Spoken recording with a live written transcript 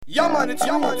Yeah man, it's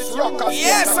your cause.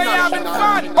 Yes, I having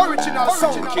fun. Original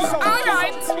sound king.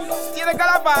 Alright, still a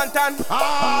galavantan.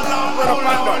 From the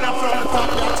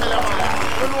top, you tell your man.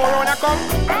 You know when I come?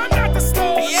 I'm not the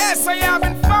stone. Yes, I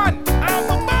having fun. I'm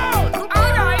the ball.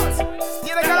 Alright,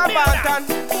 still a galavantan.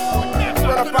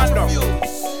 Run up and down. You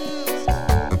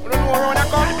know when I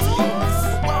come?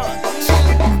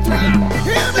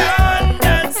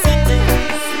 London City,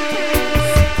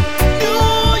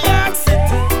 New York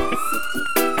City,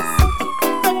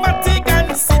 the Vatican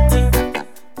City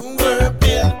were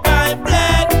built by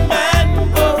black man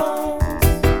bones.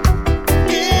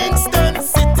 Kingston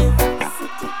City,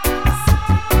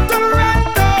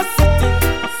 Toronto City,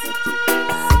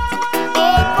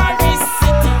 Old Paris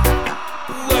City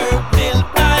were built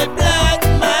by black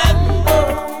man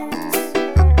bones.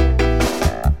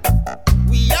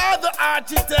 We are the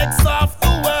architects of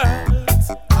the world,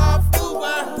 of the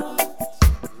world.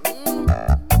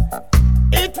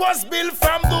 It was built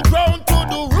from the ground to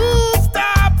the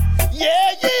rooftop.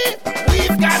 Yeah, yeah,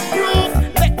 we've got proof.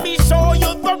 Let me show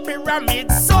you the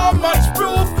pyramid. So much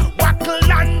proof.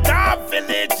 Wakalanda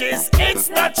villages, it's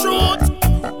the truth.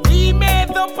 We made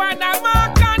the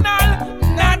Panama Canal,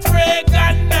 not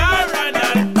Reagan nor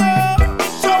Ronald. Oh,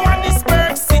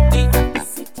 Johannesburg City,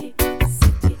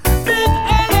 Big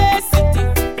LA City,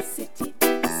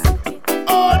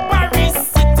 Old Paris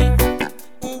City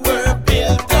were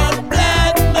built on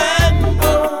black man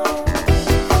bones.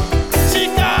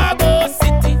 Chicago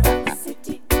City,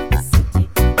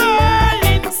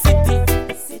 Berlin City,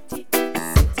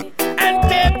 and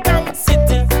Cape Town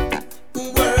City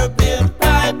were built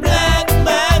by black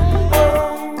man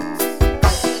bones.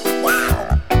 Wow!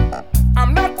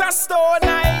 I'm not a stone, I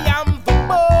am the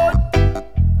bone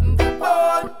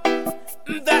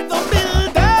that the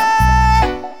builder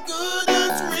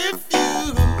couldn't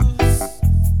refuse.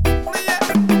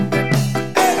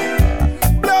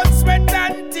 Blood, sweat,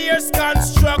 and tears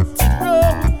constructed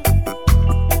road.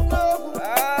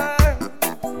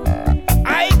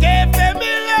 I gave them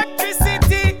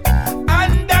electricity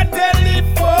and a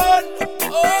telephone.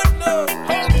 Oh no,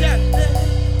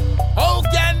 how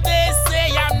can they say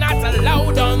I'm not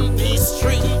allowed on these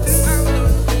streets?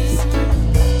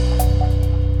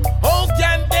 How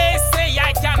can they say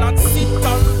I cannot sit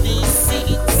on these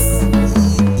seats?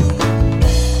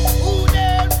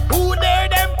 Who dare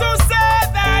them to say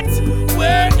that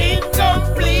we're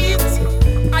incomplete?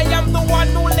 I am the one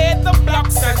who laid the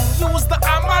blocks and used the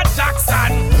hammer jacks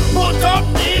and put up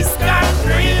this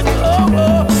concrete.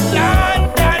 Oh,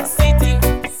 London City,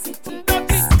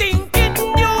 dirty stinking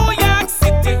New York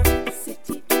City,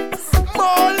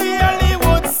 Molly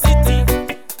Hollywood City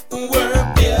were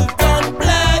built on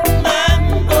black man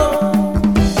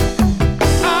bones.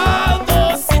 All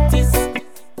those cities,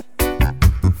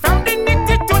 from the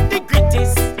nitty to the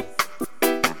gritties,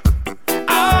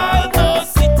 all those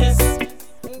cities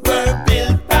were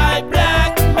built by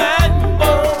black man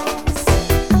bones.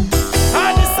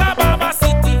 Addis Ababa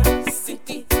City,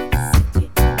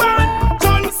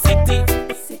 Banjul City,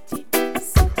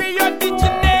 Rio de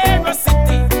Janeiro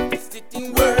City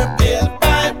were built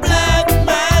by black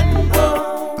man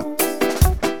bones.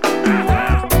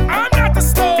 I'm not a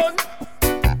stone,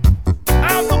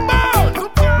 I'm the bone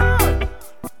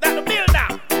that the builder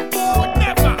would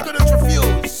never couldn't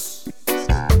refuse.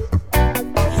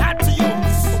 He had to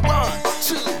use 1,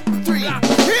 2, 3.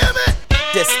 Hear me?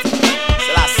 Destiny.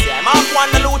 Selekshan. Mark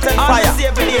one, the loot and fire. Honestly,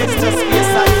 every day it's just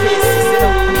face and faces, you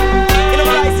know. You know,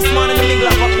 rise this morning in the middle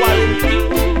of a quarrel.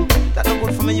 That not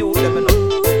good for me, you, let me know.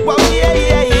 Well, yeah.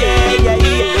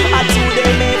 And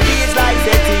today may feels like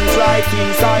the things right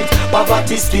inside.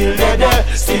 Poverty still there.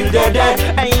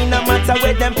 Ain't no matter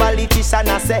where them politicians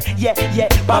I say, yeah.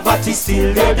 Poverty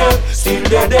still there.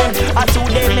 And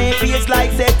today may feels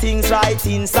like the things right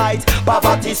inside.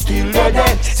 Poverty still there.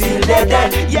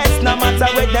 Yes, no matter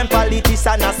where them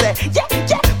politicians I say,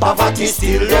 yeah. Poverty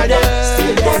still there.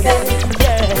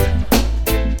 Yeah.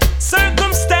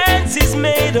 Circumstances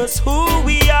made us who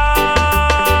we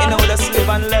are. You know, let's live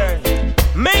and learn.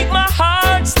 Make my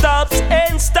heart stop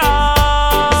and start.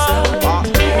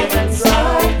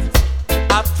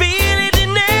 I feel it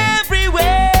in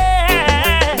everywhere.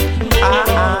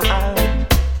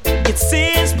 It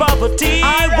seems poverty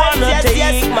wanna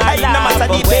take my life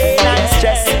away. Pain and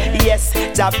stress, yes,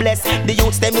 God bless the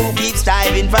youths them who keep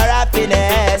striving for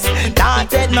happiness. Not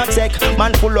take no check,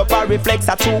 man full up a reflex.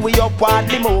 I true we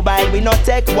upwardly mobile, we not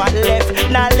take what left.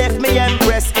 Now left me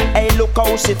impressed. Hey, look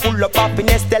how she full up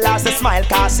happiness. Tell us a smile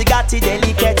cause she got it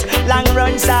delicate. Long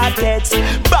run short heads,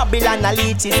 Babylon a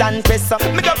leeches and press.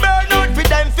 Make a burn out for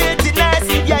them faithiness.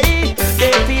 Yeah,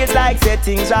 they feel feels like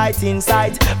settings right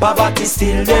inside. Poverty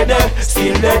still there,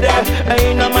 still there.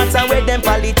 Ain't no matter where them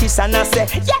politicians I say,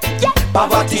 yeah.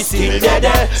 Poverty still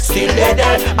there, still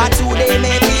there. And today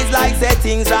may feels like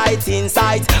settings right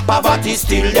inside. Poverty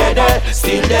still there,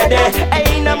 still there.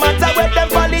 Ain't no matter where them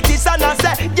politicians I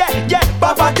say, yeah.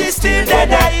 Poverty still there,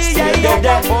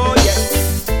 yeah. Oh yeah.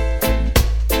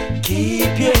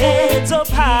 Keep your heads up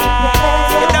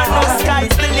high. You don't know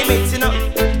sky's the limit, you know.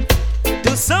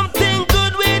 Do something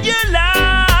good with your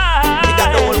life. You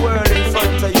got the whole world in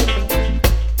front of you.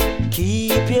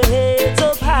 Keep your heads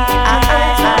up high.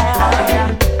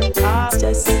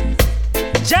 Just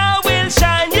Jah will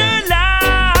shine your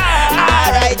light.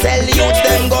 Alright, tell youths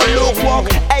them go look walk.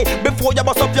 Hey, before you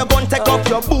bust up your gun, take off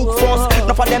your book first.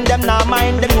 Now for them nah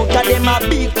mind them, look at them a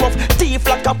big puff. Thief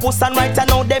like a puss and right, I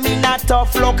know them in a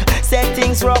tough luck. Say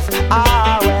things rough,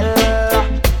 well.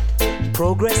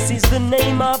 Progress is the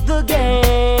name of the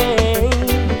game.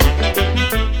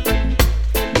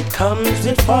 It comes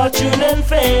with fortune and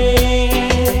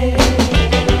fame.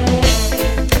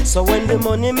 So when the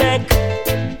money make,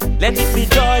 let it be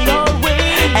joy your way.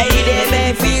 Hey, they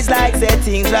may feels like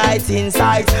settings right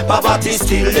inside. Poverty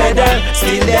still there,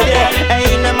 still there.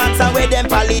 Ain't no matter where them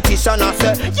politicians are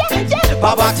say, yeah.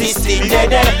 Poverty still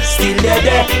there, still there.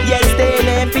 Yes, they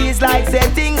may feels like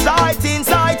settings right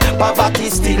inside. Poverty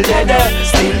still there,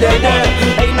 still there.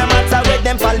 Ain't no matter where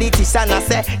them politicians are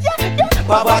say, yeah.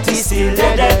 Poverty still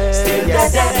there, still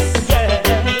there.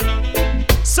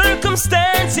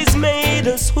 Circumstances made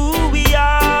us who we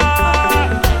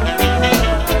are.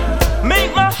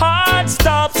 Make my heart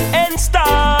stop and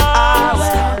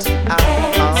start.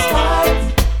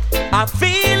 I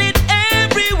feel it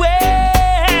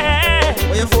everywhere.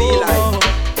 What you feel like?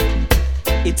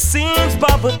 It seems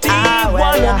poverty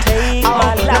wanna take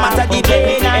my life. No matter the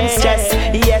pain and stress,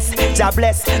 yes, Jah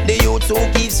bless the youth who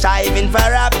keep striving for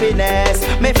happiness.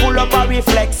 Me full up a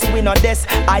reflex, we know this.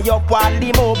 I up all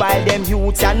the mobile, them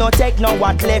youths and no take no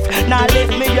what left. Now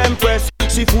left me impressed.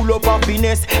 She full of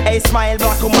happiness. Hey, smile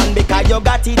black woman because you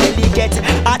got it delicate.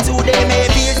 And today may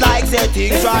feel like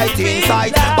settings right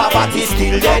inside. Poverty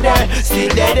still there, still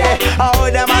there. How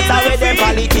them matter with them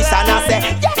politicians I say,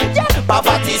 yeah.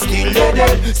 Poverty still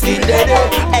there, still there.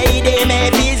 Hey, they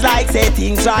may feel like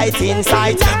settings right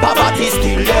inside. Poverty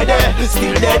still there,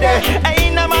 still there. Hey,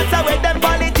 no matter with them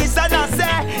politicians I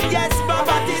say, yes,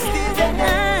 poverty still there.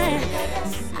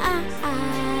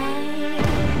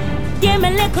 Give me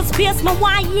little space, my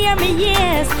why hear me,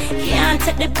 yes. Can't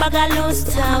take the bag of loose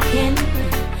talking.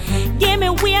 Give me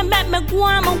way, make me go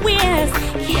on my ways.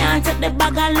 Can't take the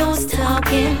bag of loose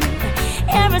talking.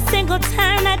 Every single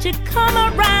time that you come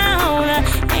around,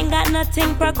 ain't got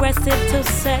nothing progressive to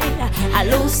say. I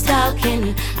lose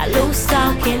talking,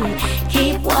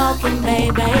 keep walking,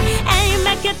 baby. Ain't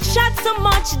make it chat so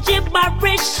much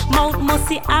gibberish. Mouth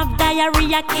must have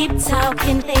diarrhea, keep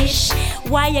talking ish.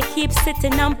 Why you keep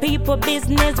sitting on people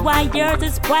business? Why yours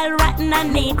is spoiled rotten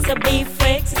and need to be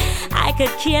fixed? I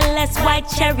could care less why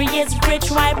cherry is rich,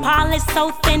 why Paul is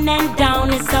so thin and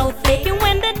down is so thick. And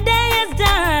when the day is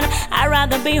done, I'd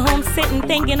rather be home sitting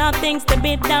thinking of things to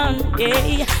be done.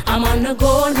 Yeah, I'm on the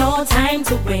go, no time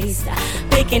to waste.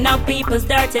 Picking up people's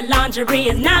dirty lingerie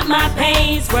is not my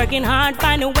pace. Working hard,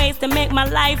 finding ways to make my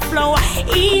life flow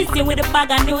easy with a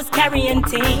bag of news carrying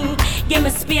thing. Give me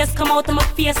space, come out of my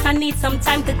face. I need some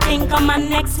time to think on my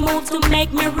next move to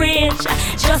make me rich.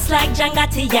 Just like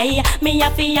Jangati, yeah, me a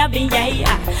fia be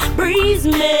yeah. Breeze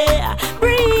me,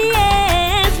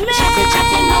 breeze me.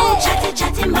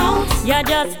 Chatty mouth. You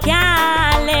just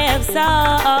can't live so.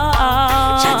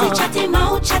 Chatty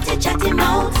mouth.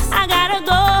 I gotta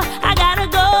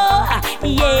go,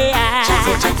 yeah.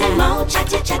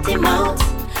 Chatty mouth.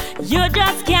 You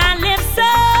just can't live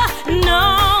so,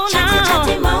 no.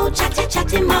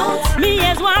 Chatty mouth. Me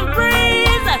as one breeze.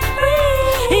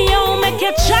 You make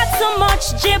it chat so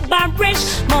much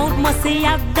gibberish. Mouth must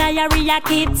have diarrhea,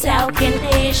 keep talking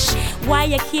ish. Why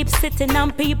you keep sitting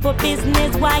on people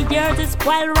business? Why yours is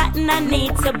spoiled rotten and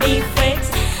need to be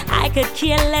fixed? I could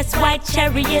care less why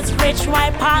cherry is rich,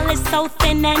 why Paul is so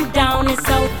thin and down is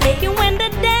so thick. And when the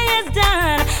day is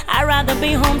done, I'd rather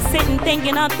be home sitting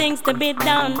thinking of things to be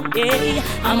done. Yeah,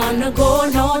 I'm on the go,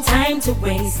 no time to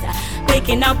waste.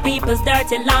 Picking up people's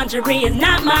dirty lingerie is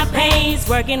not my pace.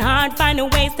 Working hard, finding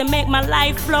ways to make my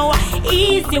life flow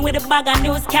easy with a bag of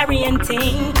news carrying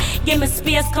thing. Give me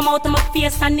space, come out of my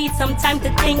face. I need some time to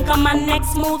think on my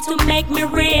next move to make me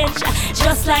rich.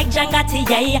 Just like Jangati,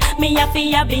 yeah, me a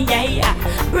fia be yeah.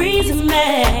 Breeze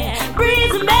me.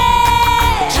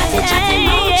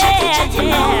 Chatty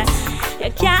mouth. You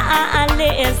can't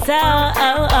live so.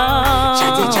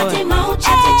 Chatty, chatty, mo,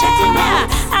 chatty, chatty, mo.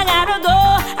 I gotta go,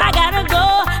 I gotta go,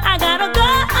 I gotta go.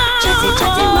 Chatty,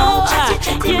 chatty, mo, chatty,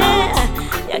 chatty, mo.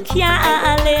 Yeah, you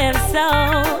can't live so.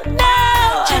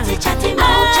 No. Chatty, chatty, mo,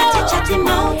 chatty, chatty,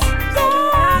 mo.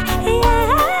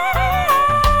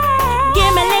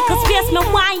 Give me a little space, me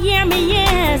why hear me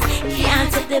yes.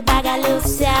 Can't take the bag of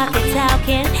loose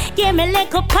talking. Give me a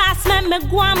little pass, let me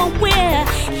go on my way.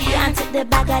 Can't take the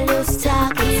bag of loose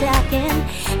talking.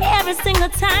 Every single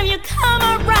time you come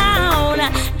around,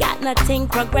 got nothing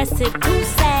progressive to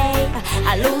say.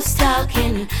 I lose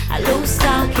talking,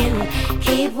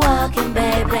 keep walking,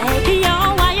 baby.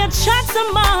 Yo, why you chat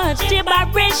so much?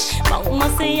 Gibberish, mama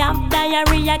say I'm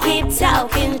diarrhea, keep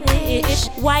talking ish.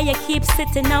 Why you keep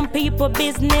sitting on people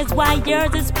business? Why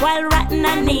yours is well rotten,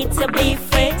 I need to be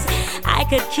fixed. I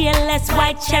could care less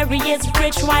why cherry is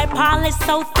rich, why Paul is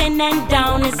so thin and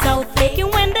down is so thick.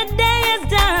 And when the day is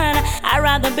done, I'd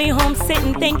rather be home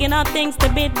sitting thinking of things to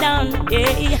be done.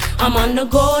 Yeah, I'm on the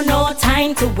go, no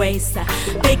time to waste.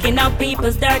 Picking up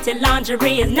people's dirty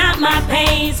lingerie is not my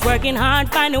pace. Working hard,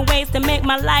 finding ways to make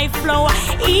my life flow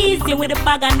easy with a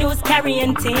bag of news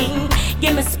carrying thing.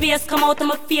 Give me space, come out of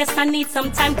my face. I need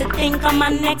some time to think on my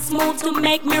next move to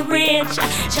make me rich.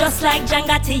 Just like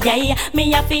Jangati, yeah,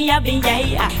 me a fi a be,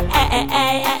 yeah,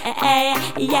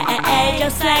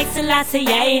 just like Selassie,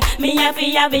 yeah, me a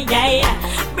fi a be, yeah.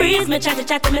 Breeze me, chatty,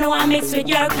 me no want mix with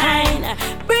your kind.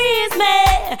 Breeze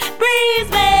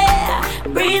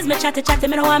me, chatty,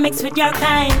 me no want mix with your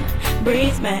kind.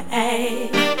 Breeze me,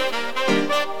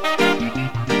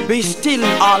 Be still,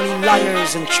 all you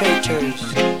liars and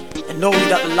traitors, and know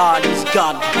that the Lord is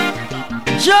God.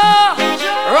 Jah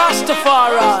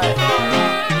Rastafari.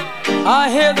 I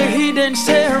hear the heathen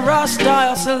say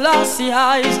Rasta Selassie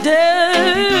is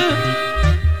dead.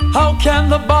 How can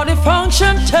the body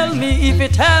function? Tell me if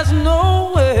it has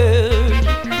no will.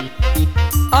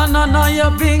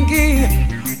 Ananaya Bingi,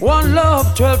 one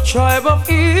love, 12 tribe of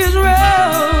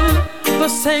Israel. The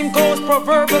same goes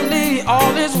proverbially,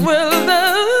 all is well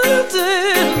that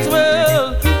is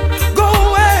well. Go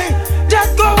away,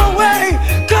 death go away,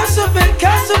 cause of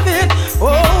it,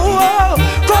 oh,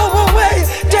 go away,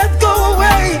 death go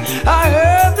away. I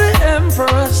heard the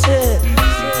emperor say,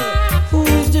 who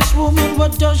is this woman,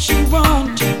 what does she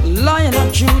want? Lion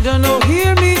of Judah, no,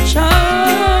 hear me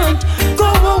chant.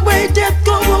 Go away, death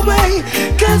go away,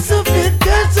 cause of it,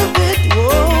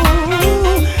 oh.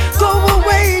 Go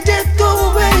away, death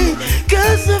go away,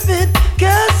 cause of it.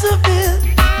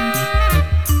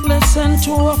 Listen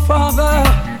to a father,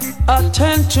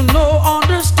 attend to no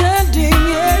understanding,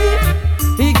 yeah.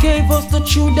 He gave us the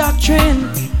true doctrine,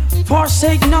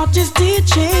 forsake not his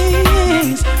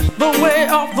teachings. The way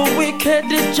of the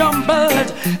wicked is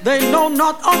jumbled, they know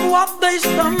not on what they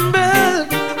stumble.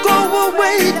 Go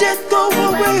away, death go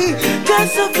away,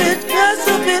 cause of it,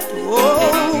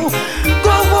 oh.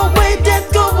 Go away, death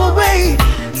go away,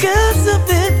 cause of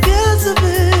it.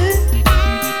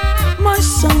 My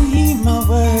son, hear my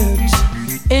words,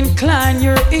 incline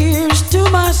your ears to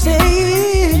my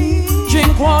saying.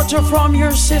 Drink water from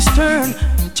your cistern,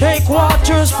 take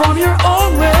waters from your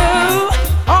own well.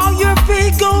 All your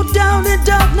feet go down in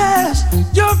darkness,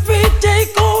 your feet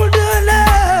take hold of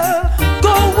hell.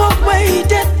 Go away,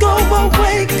 death go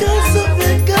away, cause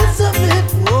of it,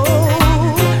 oh.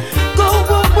 Go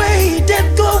away,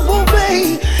 death go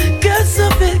away, cause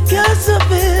of it.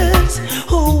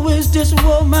 Who is this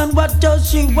woman, what does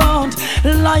she want?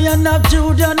 Lion of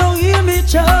Judah, no, hear me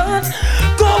chant.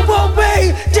 Go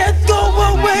away, death go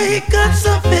away, cause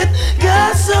of it,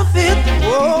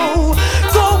 oh.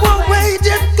 Go away,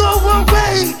 death go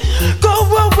away,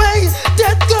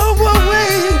 death go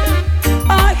away.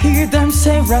 I hear them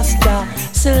say Rasta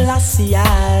Selassie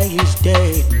is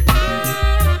dead.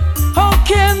 How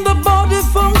can the body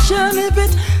function if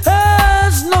it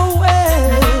has no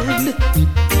end?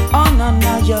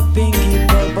 Ananaya Bingi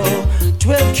Bobo,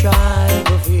 12 tribe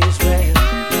of Israel.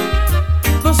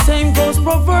 The same goes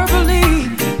proverbially,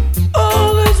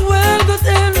 all is well that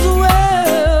ends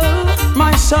well.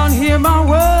 My son, hear my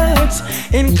words,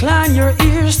 incline your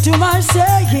ears to my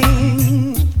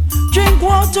saying. Drink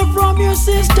water from your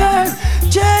cistern,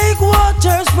 take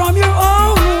waters from your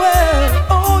own well.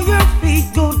 Oh, your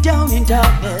feet go down in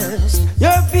darkness,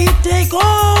 your feet take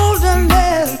hold and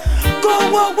hell.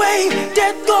 Go away,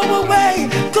 death go away,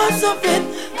 cause of it,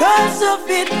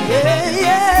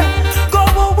 yeah. Go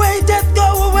away, death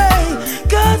go away,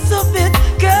 cause of it.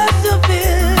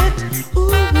 Who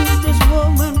is this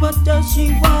woman, what does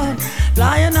she want?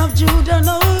 Lion of Judah,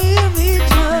 no, hear me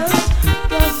just,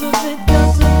 cause of it.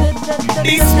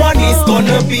 This one is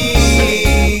gonna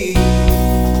be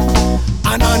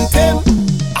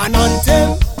an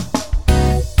anthem.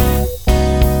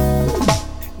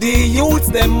 The youths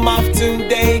them of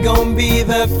today gon' be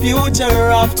the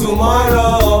future of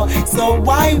tomorrow. So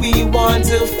why we want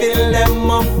to fill them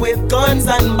up with guns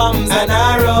and bombs and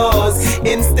arrows?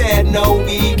 Instead, no,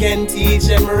 we can teach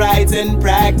them right and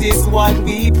practice what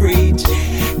we preach.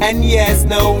 And yes,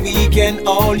 now we can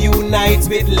all unite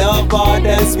with love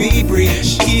orders we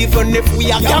preach. Even if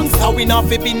we are gangster, we not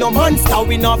fi be no monster.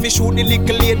 We not fi shoot the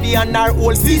little lady and her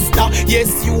old sister.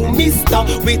 Yes, you mister,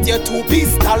 with your 2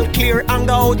 pistol. Clear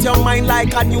anger out your mind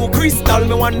like a new crystal.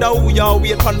 Me wonder who you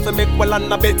wait on for make well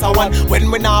and a better one.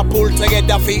 When we not pull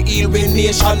together fi heal with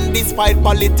nation. Despite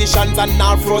politicians and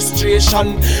our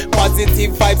frustration.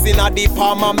 Positive vibes in a deep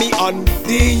palm of me hand.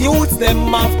 The youths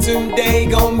them of today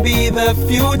gon' be the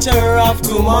future of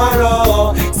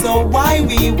tomorrow. So why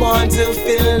we want to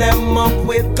fill them up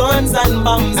with guns and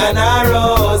bombs and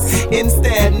arrows?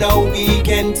 Instead, no, we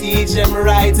can teach them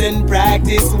right and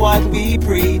practice what we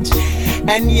preach.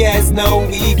 And yes, now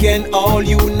we can all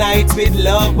unite with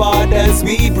love orders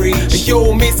we preach.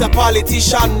 Yo, Mr.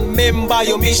 Politician, remember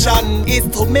your mission is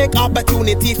to make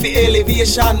opportunity for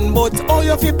elevation. But all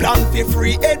you fi plan for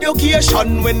free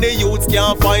education when the youths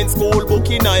can't find school book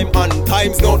in time and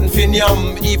times nothing for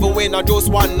yam. Even when I just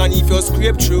one and if you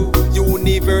scrape through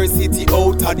university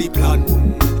out of the plan.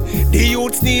 The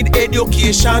youths need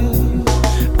education.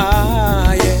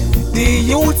 Ah yeah. The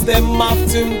youths them of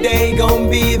today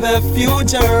gon' be the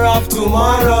future of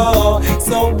tomorrow.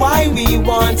 So why we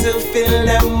want to fill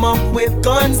them up with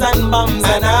guns and bombs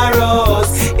and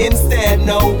arrows? Instead,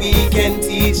 no, we can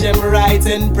teach them right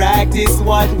and practice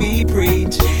what we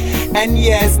preach. And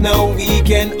yes, now we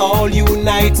can all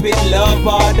unite with love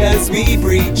orders we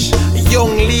preach.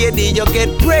 Young lady, you get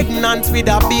pregnant with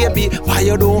a baby, why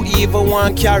you don't even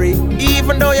want carry?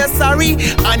 Even though you're sorry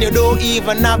and you don't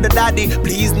even have the daddy,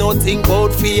 please don't think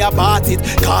about fear about it.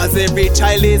 Cause every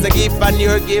child is a gift and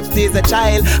your gift is a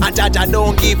child. And Jaja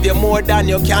don't give you more than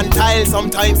you can tile.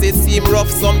 Sometimes it seem rough,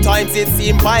 sometimes it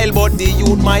seem vile, but the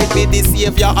youth might be the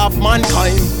savior of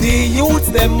mankind. The youths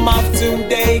them of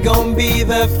today gon' be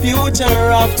the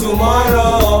future of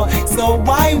tomorrow. So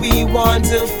why we want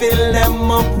to fill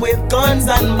them up with guns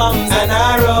and bombs and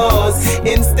arrows?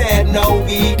 Instead, no,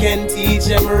 we can teach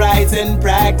them right and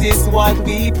practice what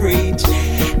we preach.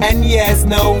 And yes,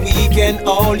 now we can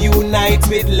all unite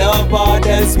with love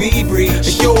orders we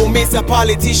preach. Yo, Mr.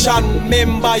 Politician,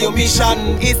 remember your mission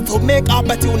is to make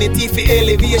opportunity for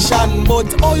elevation.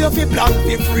 But all you fi plan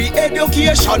for free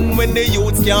education when the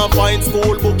youths can't find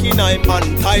school book in time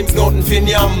and times nothing for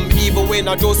yam. Even when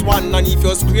I just one and if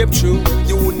you scrape through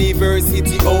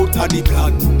university out of the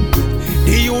plan.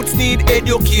 The youths need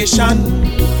education.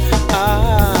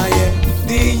 Ah yeah.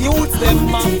 The youths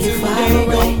them of today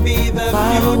gon' be the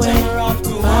future of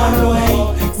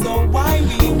tomorrow. So why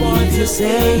we want to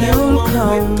say you'll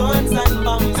come guns and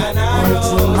bombs and arrows?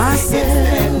 To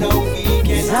myself, no, we can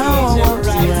teach them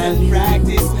right and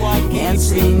practice what we can't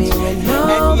see me with nobody.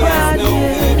 And yes, no,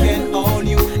 we can all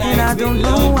unite and I don't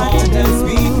know what to do.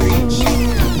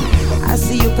 I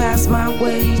see you pass my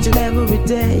way each and every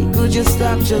day. Could you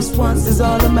stop just once is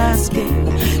all I'm asking?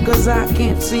 Cause I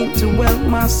can't seem to help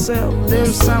myself.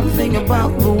 There's something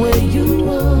about the way you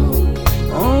walk.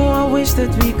 Oh, I wish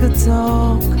that we could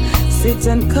talk. Sit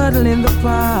and cuddle in the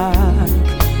park,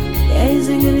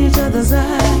 gazing in each other's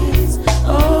eyes.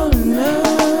 Oh no,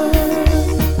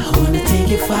 I wanna take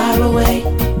you far away,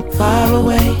 far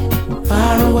away,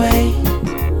 far away.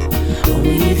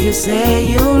 Only if you say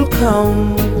you'll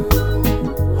come.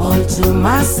 All to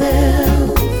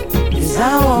myself is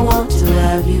how I want to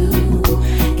have you.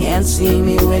 Can't see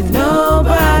me with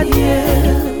nobody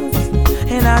else,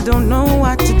 and I don't know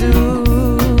what to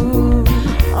do.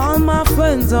 All my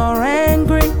friends are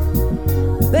angry.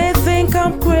 They think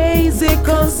I'm crazy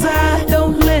cause I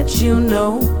don't let you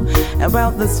know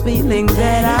about this feeling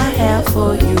that I have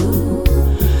for you.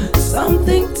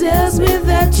 Something tells me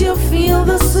that you feel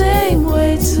the same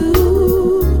way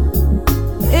too.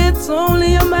 It's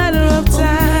only a matter of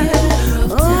time.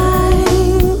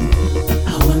 Oh,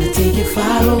 I wanna take you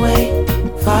far away,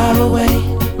 far away,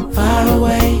 far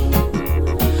away.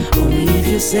 Only if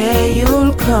you say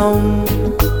you'll come.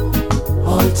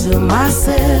 All to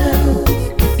myself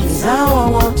is how I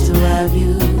want to have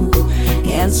you.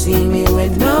 Can't see me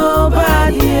with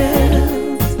nobody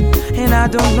else, and I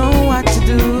don't know what to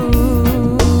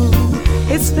do.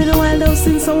 It's been a while though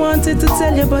since I wanted to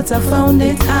tell you, but I found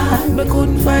it hard, but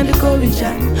couldn't find the courage.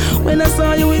 And when I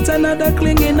saw you with another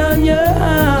clinging on your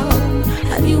arm,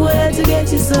 I knew I had to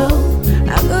get you, so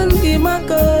I couldn't keep my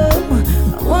calm.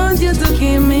 I want you to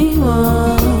keep me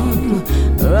warm,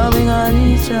 rubbing on on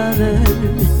each other.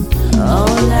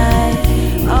 All night,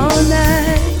 all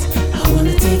night. I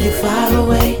wanna take you far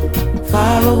away,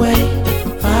 far away,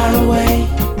 far away.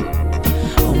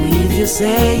 Only if you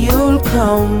say you'll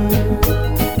come.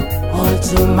 All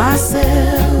to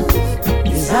myself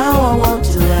is how I want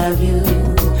to have you.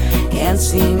 Can't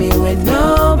see me with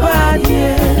nobody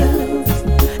else,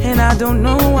 and I don't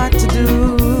know what to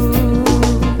do.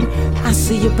 I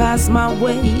see you pass my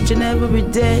way each and every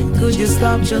day. Could you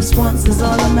stop just once is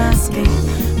all I'm asking.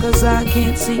 Cause I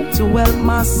can't seem to help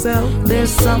myself.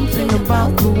 There's something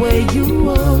about the way you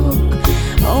walk.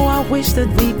 Oh, I wish that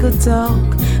we could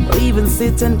talk, or even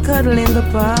sit and cuddle in the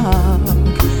park,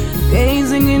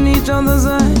 gazing in each other's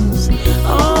eyes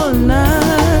all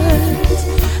night.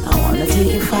 I wanna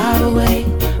take you far away,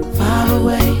 far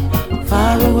away,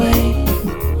 far away.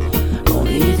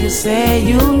 Only if you say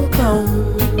you'll come.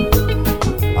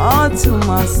 All to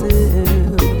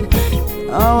myself,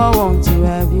 oh, I want to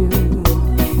have you.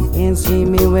 Can't see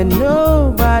me with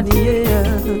nobody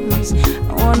else.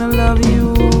 I wanna love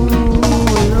you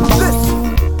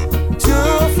alone.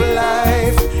 Tough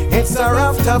life, it's a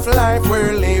rough, tough life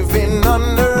we're living on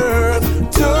earth.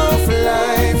 Tough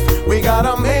life, we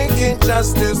gotta make it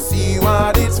just to see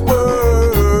what it's worth.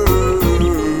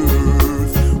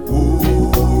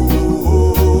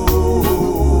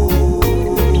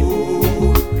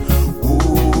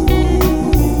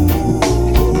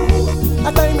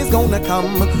 Gonna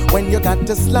come when you got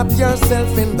to slap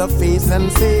yourself in the face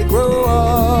and say grow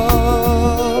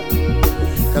up.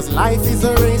 Cause life is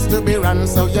a race to be run,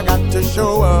 so you got to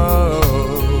show up.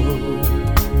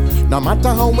 No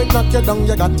matter how it knock you down,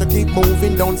 you got to keep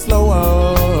moving, don't slow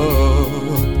up.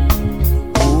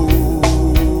 Ooh.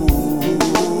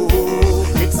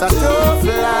 It's a tough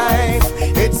life,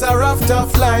 it's a rough,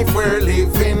 tough life we're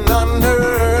living on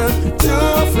earth.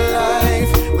 Tough life,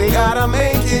 we gotta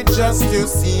make it just to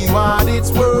see what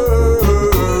it's worth.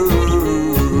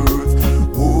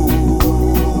 Ooh.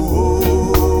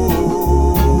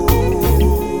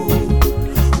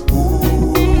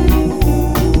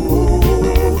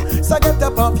 Ooh. So get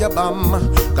up off your bum,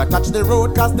 go touch the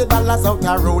road, cause the dollar's out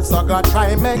the road, so go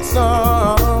try make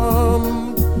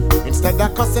some. Instead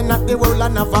of cussing at the world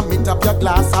and never meet up your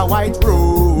glass of white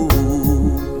road.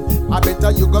 I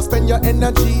better you go spend your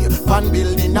energy on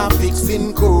building a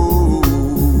fixing code.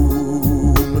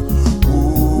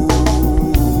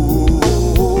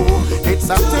 It's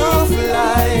a tough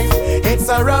life, it's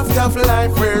a rough, tough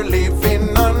life we're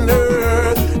living on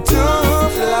earth.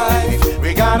 Tough life,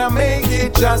 we gotta make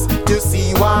it just to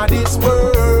see what it's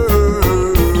worth.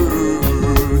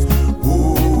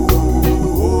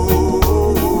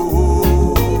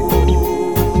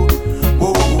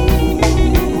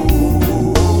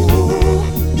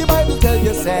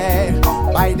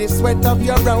 By the sweat of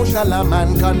your brow shall a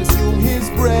man consume his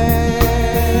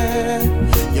bread.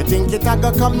 You think it a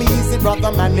go come easy,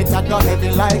 brother man, it a go heavy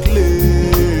like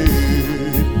lead.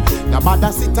 Now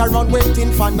bother sit around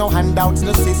waiting for no handouts,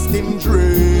 the system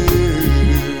dread.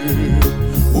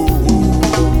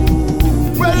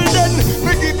 Well then,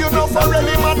 me give you no for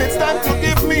really man, it's time to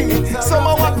give me some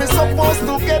of what me supposed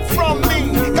to get from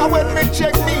me. Cause when me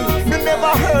check me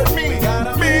never hurt me.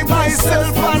 Me,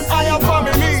 myself and I am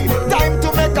family. Time to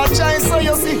make a choice so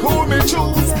you see who me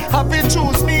choose. Happy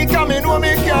choose me, cause me know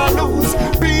me can't lose.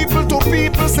 People to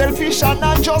people, selfish and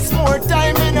not just more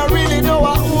time. Me no really know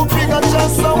who figure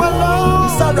just so alone.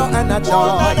 Sorrow and a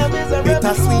joy, it's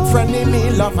a sweet friend in me,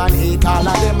 love and hate, all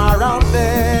of them around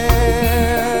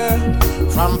there.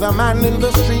 From the man in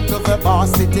the street to the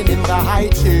boss sitting in the high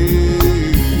chair.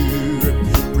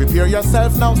 Prepare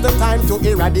yourself, now's the time to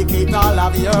eradicate all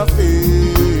of your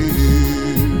fears.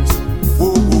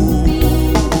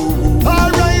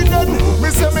 Alright then, me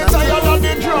say me tired of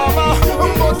the drama,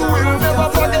 but we'll never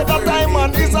forget that time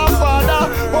man is a father.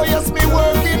 Oh yes, me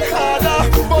working harder,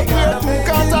 but we're two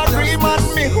can't agree, man,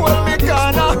 me hold me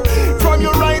corner. From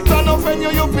your right hand up when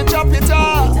you pitch up it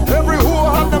up. Every who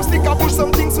have them stick up push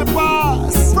some things we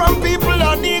pass. From people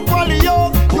unequally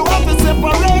young, you have to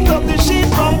separate up the sheep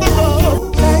from the road.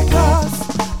 Take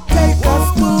us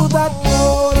to that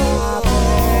road.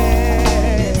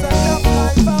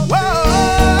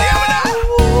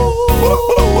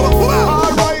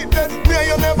 Alright then, me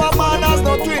you never man as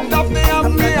no twin. Daphne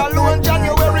and me alone,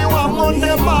 January 1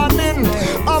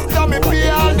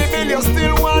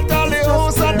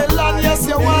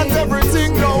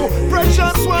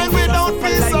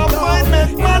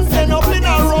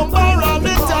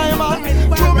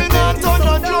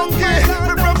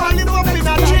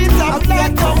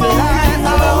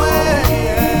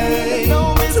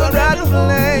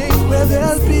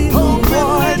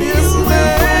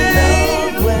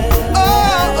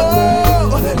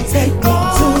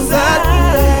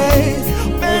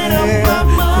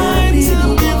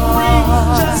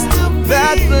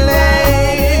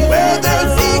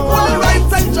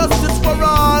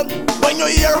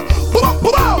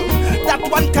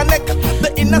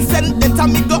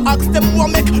 them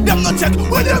want make them not check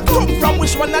where they come from,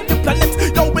 which one of the planet.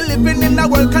 Yo, we living in a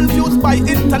world confused by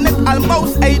internet.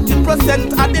 Almost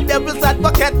 80% are the devil's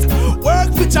advocate.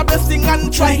 Work with your blessing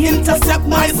and try intercept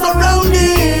my surroundings.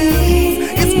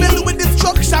 It's filled with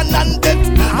destruction and death.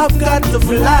 I've got to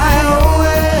fly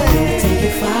away. Take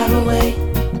it far away,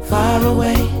 far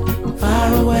away,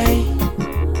 far away.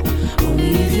 Only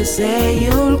if you say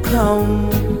you'll come.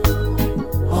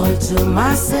 All to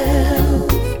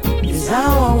myself is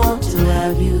how I want to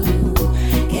have you.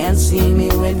 Can't see me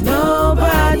with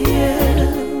nobody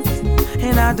else,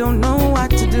 and I don't know what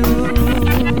to do.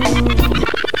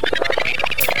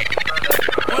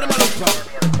 What am I looking for?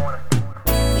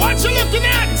 What you looking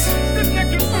at?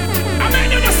 I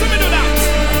mean, you must see me do that.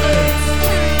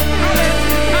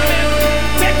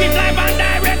 Take it live and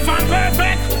direct from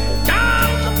perfect.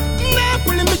 Down. Now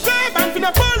pulling me tape and for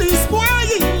the police boy.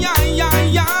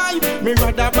 Me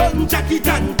rather burn jacket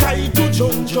and tie to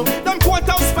Jojo. Them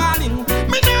courthouse falling.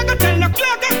 Me nah go tell no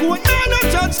clerk I go no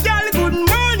judge. Girl, good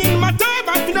morning. My time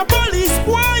back in the police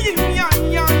boy.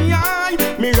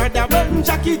 Me rather burn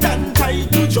jacket and tie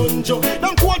to Jojo.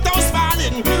 Them courthouse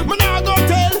falling. Me nah go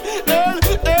tell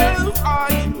I.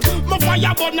 My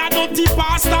fire burn a dirty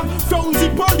pastor. Found the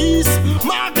police.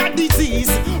 Mark a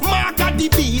disease. Mark a the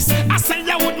beast. I sell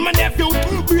out my nephew.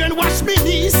 Brainwash me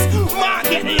niece. Mark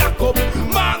get locked up.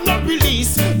 Mark not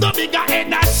release. The bigger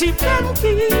head that ship them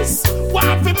keys.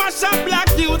 Walk for mash up black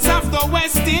youths of the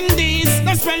West Indies.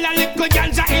 They smell a little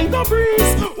ganja in the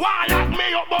breeze. Wall lock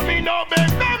me up but me no beg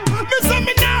them. Me say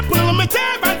me nah pull me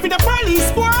turban for the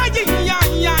police boy.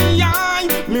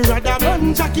 Me rather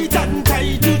burn jacket and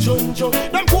tie to Jojo.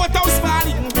 Them courthouse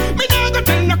falling. Me nah go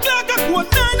tell no clerk I go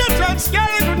no judge.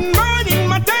 Girl, good morning.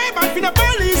 My turban for the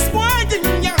police boy.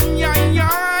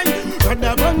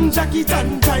 Rather burn jacket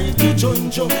and tie to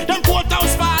Jojo. Them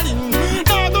courthouse falling.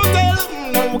 Now go tell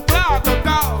no clerk I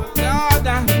go.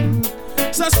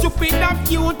 So stupid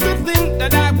of you to think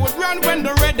that I would run when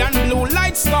the red and blue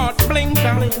lights start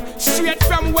blinking. Straight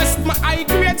from west, my eye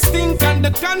grade stink, and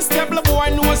the constable boy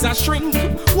knows I shrink.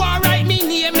 Why write me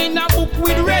name in a book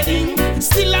with red ink?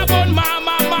 Still a bun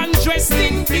mama man dressed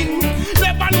in pink.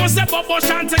 Never knows a bubble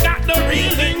shanty got the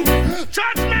real thing.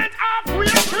 Judgment of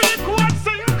real free court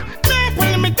sink. Now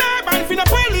pull me turban for the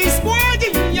police boy.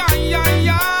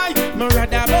 Me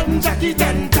rather bun jacket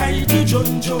and tie to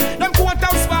Jojo. Them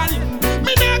courthouse falling.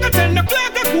 Me nah go tell no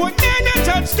clerk I go no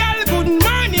judge. Girl, good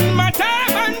morning, my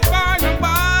turban for your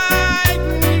boy.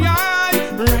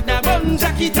 Rather bun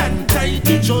jacket and tie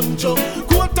to Jojo.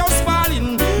 Courthouse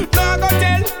falling. Nah go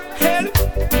tell hell,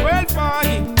 well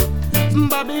falling.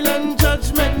 Babylon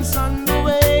judgment's on the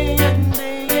way, and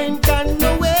they ain't got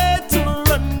no way to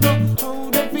run. Go how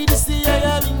the PDC I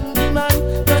am in demand.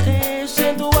 The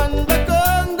ancient one, the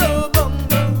Congo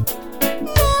bongo.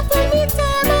 Never me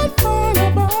turban for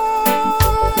your boy.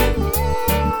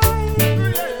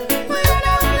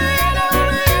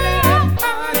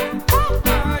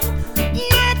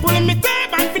 Now pulling me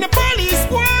turban for the police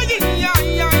boy.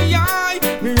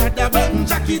 Me rather burn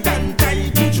jacket and tie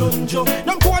to Jojo.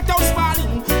 Them courthouse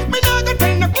falling. Me nah go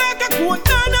tell no clerk I go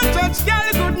no judge. Girl,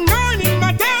 good morning.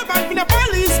 My turban for the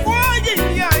police boy.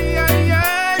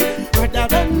 Rather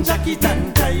burn jacket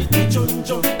and tie to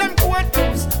Jojo. Them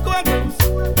courthouse falling.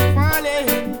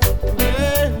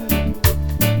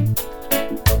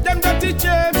 Them dirty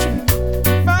church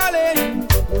falling.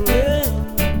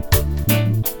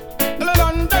 The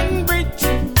London Bridge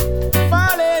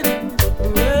falling.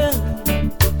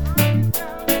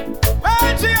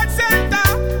 World Trade Center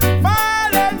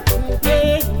falling.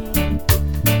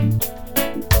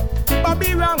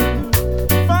 Bobby Brown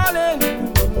falling.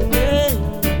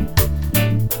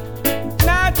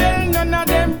 Nah tell none of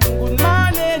them good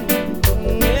morning.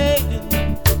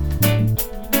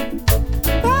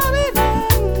 Bobby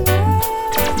Brown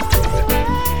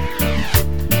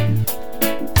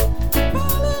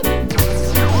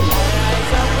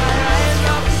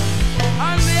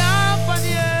on behalf of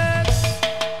the earth.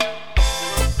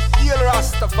 Hail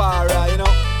Rastafari, you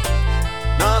know.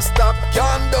 Non-stop,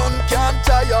 can't done, can't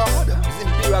tired. His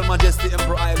Imperial Majesty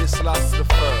Emperor Haile Selassie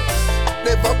I.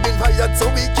 Never been fired, so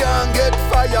we can't get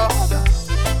fired.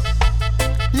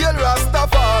 Hail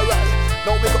Rastafari.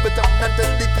 Now wake up the town and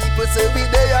tell the people, say we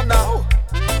there now.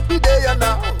 We there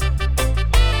now.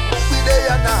 We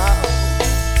there now.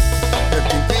 Them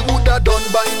think we would have done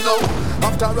by now.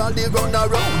 After all they run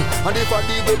around. And if I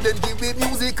leave it then give it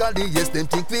musically. Yes, them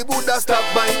think we would have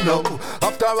stopped by now.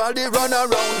 After all they run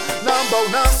around. Now bow,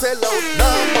 now sell out.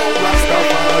 Now bow,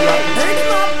 Rastafari. Turn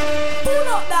him up, pull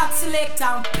up that select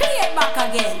and play it back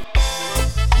again.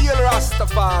 Hail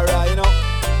Rastafari, you know.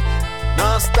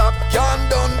 Non-stop,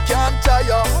 can't done, can't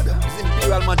tired. His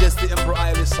Imperial Majesty Emperor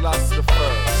Haile Selassie the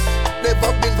First.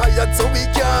 Never been fired, so we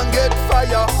can't get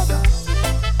fired.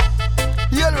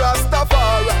 Yeah,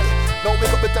 Rastafari. Now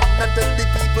wake up the town and tell the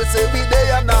people, say we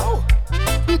there now.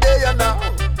 We there now.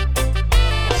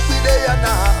 We there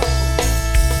now.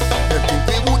 Them think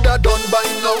we woulda done by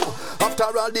now.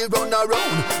 After all they run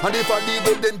around, and if I leave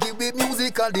it, then give it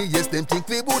musically. Yes, them think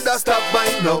we woulda stop by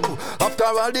now. After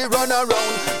all they run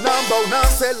around, now bow, now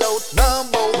sell out, now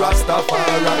bow.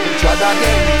 Rastafari, trod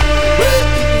again.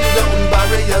 Breaking down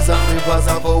barriers and rivers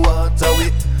of water, we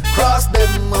cross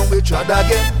them and we trod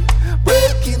again.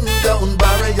 Breaking down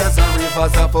barriers and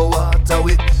rivers of water,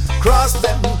 we cross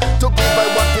them. To give by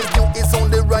what is due is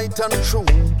only right and true.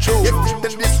 If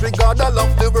them disregard all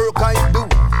of the work I do,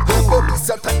 but this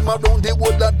a time around the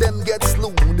world that them get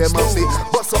slew. Them a say,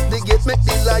 bust up the gate, make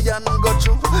the lion go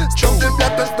through. Stop them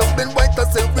black and stop them white, I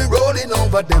say we rolling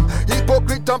over them.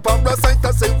 Hypocrite and parasite,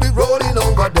 I say we rolling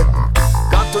over them.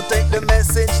 Got to take the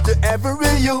message to every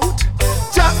youth.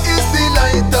 Jah is the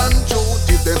light and truth.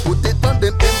 If they put it on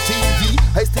them MTV,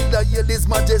 I still hear His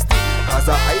Majesty. Cause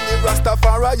I highly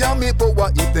Rastafari and me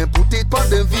power. If they put it on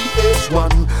them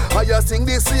VH1, I sing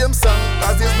the same song.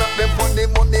 Cause it's not them funny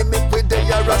money make with their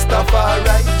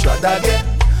Rastafari. Trod again.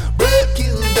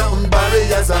 Breaking down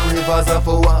barriers and rivers of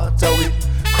water. We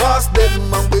cross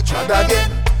them and we trod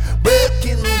again.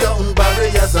 Breaking down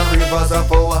barriers and rivers of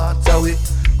water. We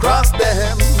cross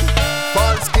them.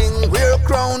 False king wear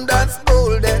crown that's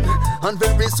golden, and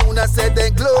very soon I said their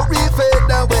glory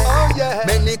fade away. Oh, yeah.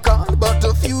 Many called but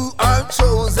a few are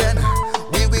chosen.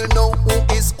 We will know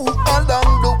who is who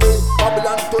along the way.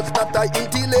 Babylon touch not a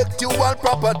intellectual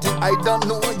property. I don't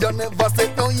know, you never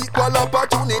said no equal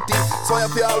opportunity. So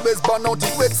if you always burn out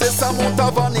it with excess amount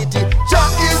of vanity.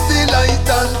 Jah is the light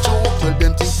and truth. Well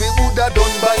them think we woulda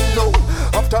done by now.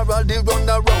 After all they run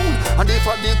around, and if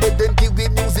I leave it then give me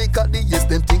musically. Yes,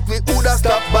 them think we woulda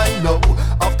stop by now.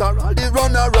 After all they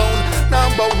run around, now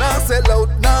bow, now sell out,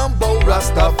 now bow.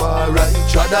 Rastafari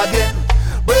trod again.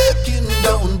 Breaking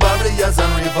down barriers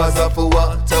and rivers of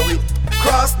water, we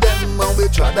cross them and we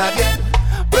trod again.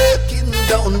 Breaking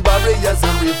down barriers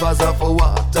and rivers of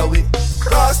water, we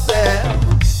cross them.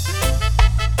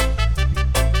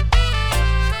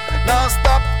 Now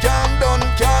stop, can't done,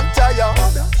 can't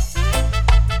tired.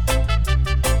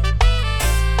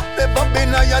 Never been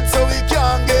hired so we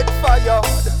can't get fired.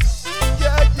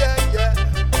 Yeah, yeah, yeah.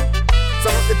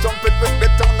 Sound the trumpet with the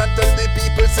tongue and tell the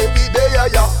people say we there,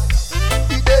 yeah.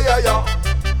 We there, yeah.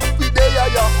 We there,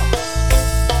 yeah.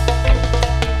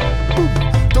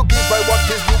 To give by what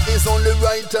is due is only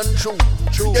right and true.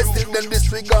 Yes, still them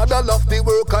disregard all of the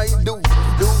work I do.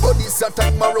 But this a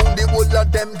time around the world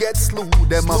of them get slew.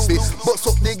 Them a fi bust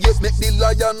up the gate, make the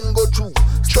lion go through.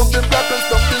 Some them black and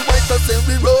some them white, I say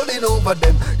we rolling over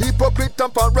them. Hypocrite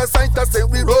and parasite, I say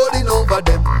we rolling over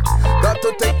them. Got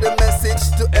to take the message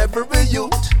to every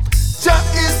youth. Jah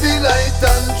is the light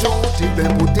and truth. If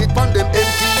them put it on them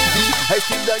MTV, I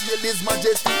still hear His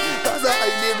Majesty. Cause I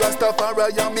highly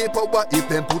Rastafari and me power. If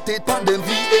them put it on them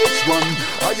VH1,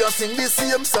 I sing the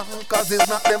same song. Cause it's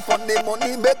not them funny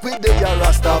money make with their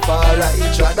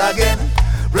Rastafari. Trod again.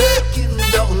 Breaking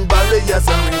down barriers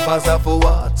and rivers of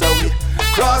water, we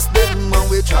cross them and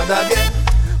we trod again.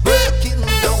 Breaking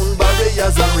down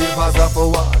barriers and rivers of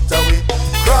water, we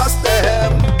cross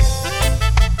them.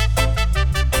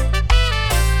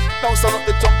 Now sound up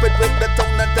the trumpet with the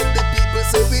tongue and tell the people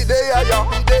say we there, yeah,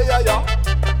 we there, yeah.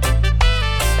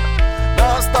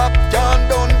 Now stop, can't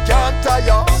done, can't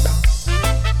tired.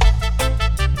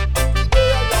 We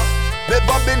there, yeah.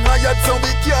 Never been hired so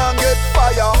we can't get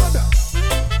fired.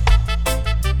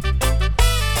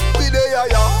 We there,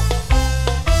 yeah.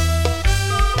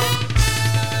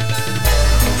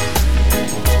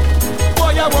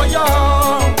 Boya, boya.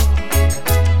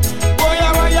 Boya,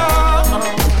 boya.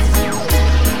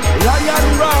 Lion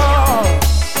roar.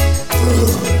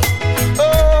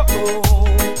 Oh, oh.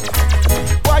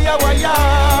 Boya, boya.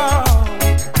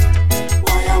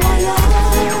 Boya, boya.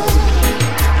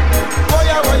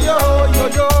 Boya, boya. Yo,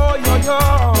 yo, yo, yo.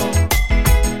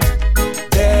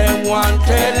 Them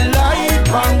wanted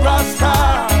life and Rasta.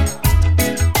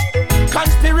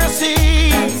 Conspiracy.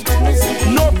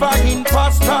 No for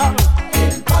imposter.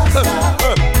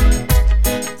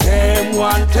 Them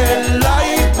wanted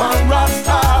life and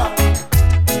Rasta.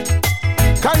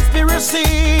 Conspiracy.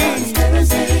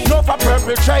 No for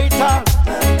perpetrator.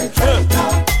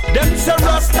 Them say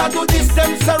Rasta do this,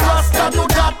 them say Rasta do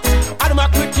that. And I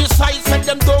criticize and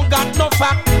them don't got no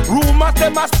fact. Rumors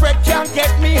them a spread can't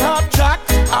get me off track.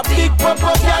 A big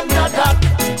propaganda that.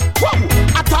 Whoa.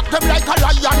 attack them like a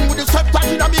lion with the scepter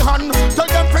in my hand. Tell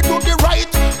them to do the right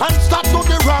and stop do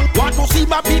the wrong. Want to see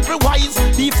my people wise,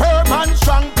 be firm and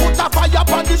strong. Put a fire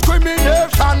upon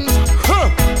discrimination.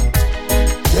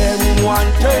 Them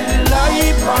want a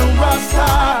life and Rasta.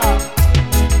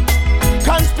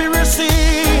 Conspiracy.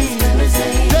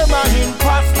 Them are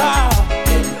imposter.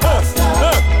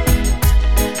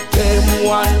 Them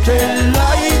want a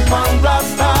life and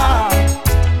Rasta.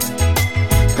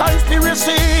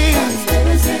 Conspiracy.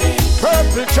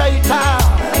 Perpetrator.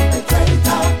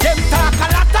 Them talk a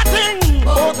lot of things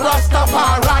about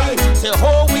Rastafari. Say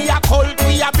how we a cult,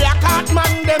 we a black heart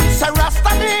man. Them say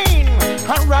Rasta mean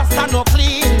and Rasta no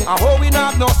clean. And how we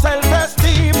not have no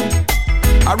self-esteem.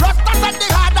 A Rasta said the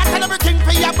heart that tell everything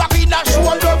for your baby. That show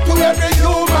love to every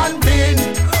human being.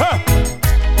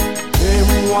 Them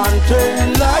want a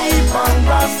life and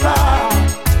Rasta.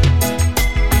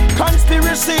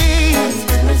 Conspiracy.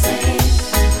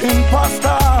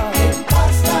 Imposter.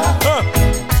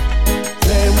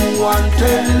 Them want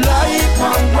a life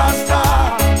and Rasta.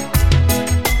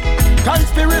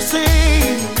 Conspiracy.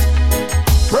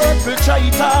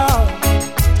 Perpetrator.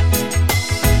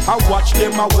 I watch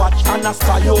them, I watch and I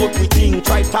spy out with things.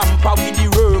 Try tamper with the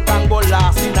work and go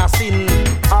last in a sin.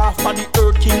 After the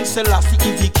earth king Selassie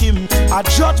is the king. A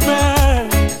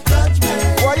judgment.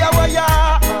 Waya waya.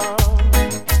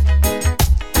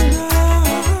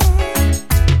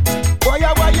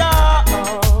 Waya waya.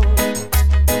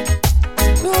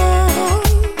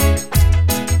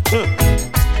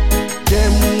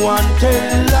 Them want a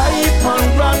life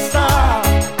and Rasta.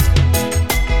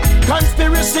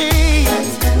 Conspiracy.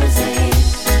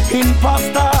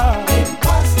 Imposter.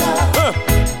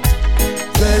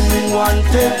 Them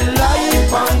want a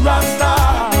life and Rasta.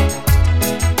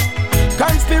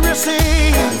 Conspiracy.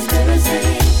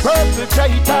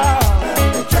 Perpetrator.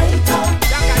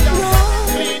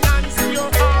 Clean hands in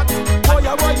your heart.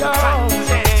 Waya waya.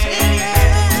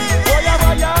 Waya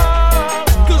waya.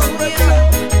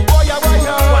 Waya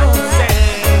waya.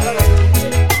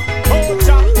 Oh,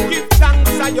 Jah, give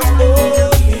thanks for your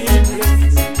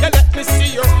holiness. Yeah, let me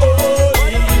see your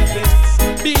holiness.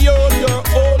 Behold your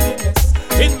holiness.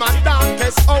 In my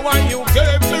darkness, oh, and you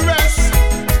gave me rest.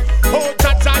 Oh,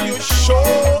 Jah, you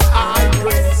show our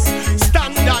grace.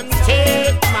 Stand and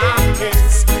take my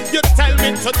place. You tell me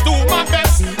to do my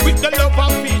best. With the love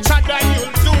of each other,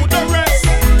 you'll do the rest.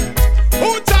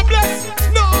 Oh, Jah bless.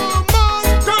 No man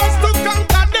curse to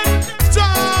conquer them.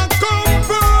 Jah come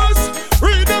first.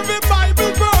 Read every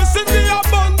Bible verse. In the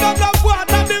abundance of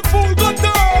water, the fool go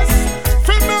thirst.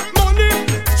 Fi make money,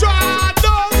 Jah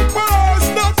don't burst.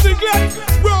 Nothing left,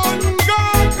 run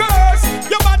God curse.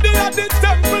 Your body at the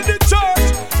temple, the church.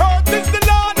 Earth is the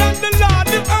Lord and the Lord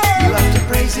the earth. You have to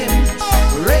praise him,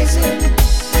 raise him,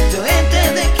 to enter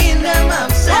the kingdom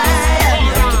of Zion.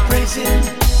 You have to praise him,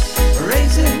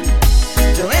 raise him,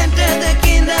 to enter the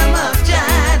kingdom of Jah.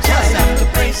 You have to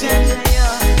praise him,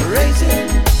 raise him,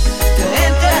 to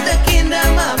enter the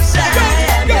kingdom of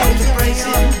Zion. You have to praise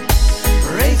him,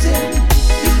 raise him,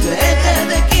 to enter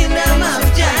the kingdom of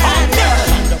Jah.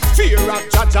 Fear of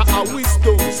Jah and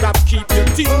wisdom. Stop keep your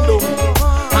thing low.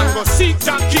 And go seek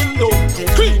Jah kingdom.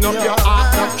 Clean up your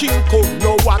heart, the king come.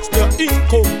 Now watch the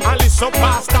income. And listen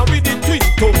pastor with the twin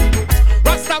tongue.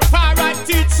 Rastafari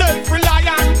teach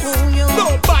self-reliance.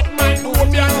 No bad mind, no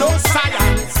me and no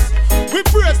science. We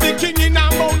praise the king in a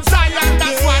Mount Zion.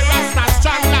 That's why Rasta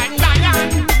strong like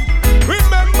lion.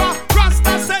 Remember,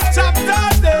 Rasta said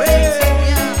chapter day.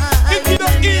 It is the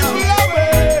evil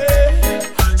away.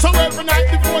 So every night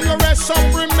before you rest up,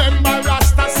 remember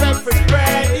Rasta said we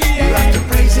pray. You have to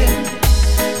praise him,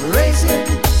 raise him,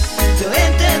 to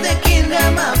enter the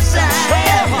kingdom of Zion.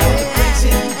 You have to praise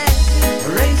him,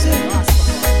 raise him,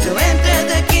 to enter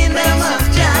the kingdom of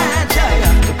Jah. You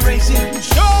have to praise him,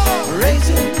 raise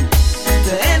him,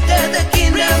 to enter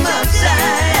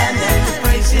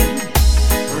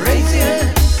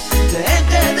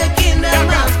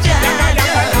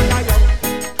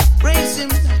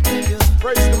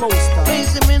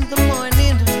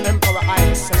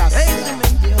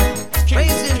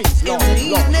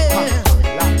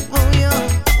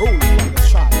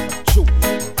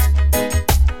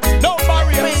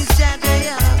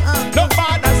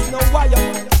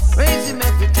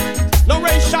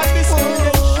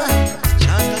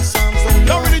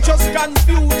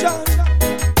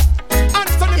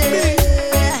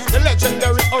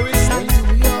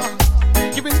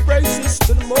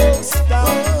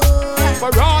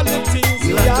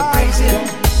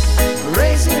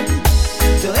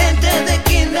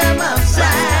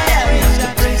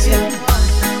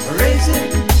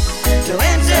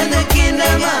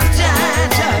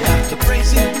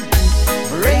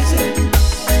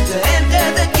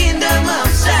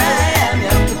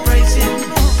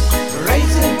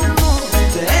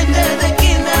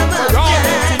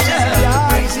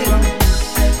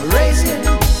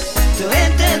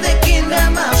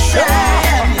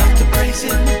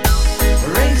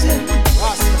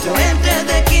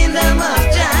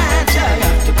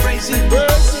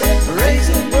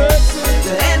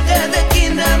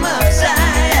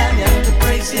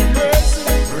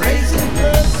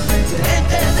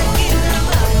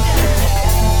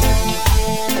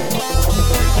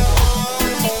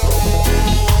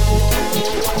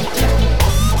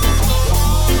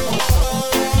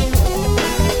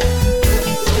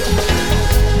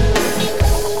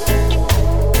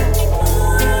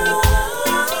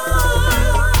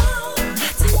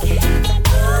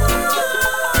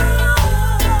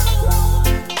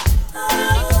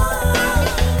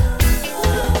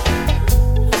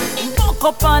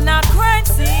up on a crime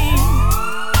scene.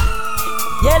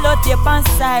 Yellow tape and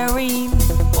siren.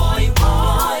 Boy,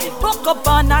 boy. Buck up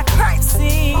on a crime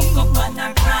scene. Buck up on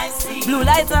a crime scene. Blue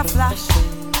lights a flash.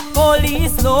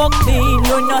 Police look clean.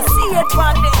 You no see it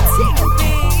from the TV.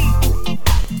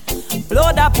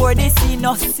 Blood up pour the scene,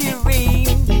 no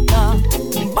serene.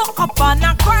 Buck up on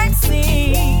a crime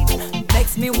scene.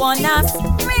 Makes me wanna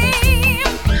scream.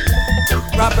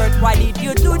 Robert, why did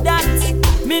you do that?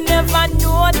 Me never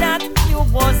know that you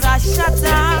was a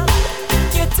shatter.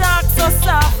 You talk so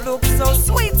soft, look so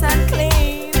sweet and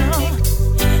clean.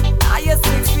 Now you're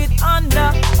 6 feet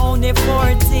under, only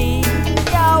 14.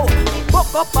 Yo,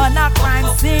 buck up on a crime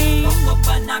scene.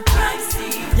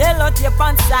 Yellow tape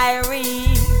and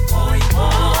siren.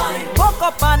 Buck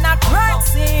up on a crime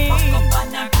scene.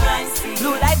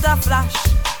 Blue light a flash.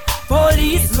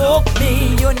 Police look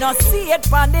me, you no see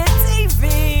it on the TV.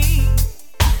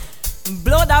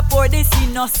 Blood up pour the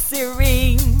scene, no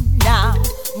serene. Now,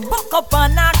 buck up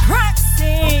on a crack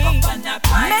scene.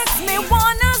 Makes me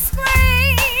wanna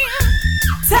scream.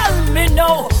 Tell me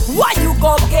now, why you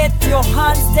go get your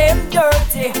hands them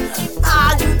dirty?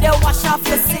 All you there wash off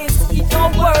your sins, it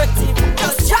don't worth it.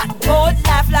 Just chat about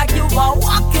life like you a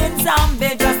walking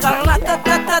zombie. Just a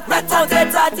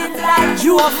rat-a-tat-tat-tat-tat-tat like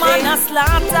you a man a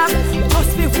slaughter.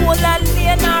 Just be full of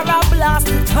lane or a blast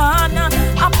corner.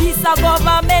 A piece of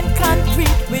government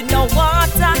concrete with no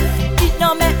water. It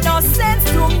no make no sense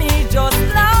to me, just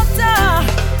laughter.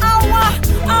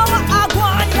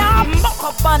 Buck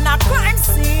up on a crime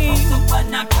scene.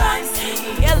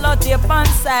 Yellow tape and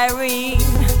siren.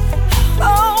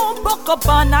 Oh, buck up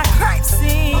on a crime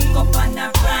scene.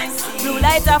 Blue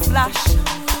light a flash.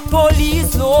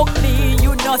 Police look me,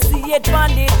 you no see it on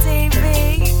the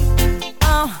TV.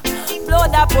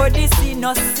 Blood up for the scene,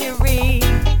 no serene.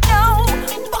 No,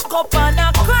 buck up on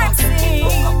a crime scene.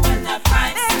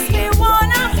 Makes me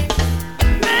wanna.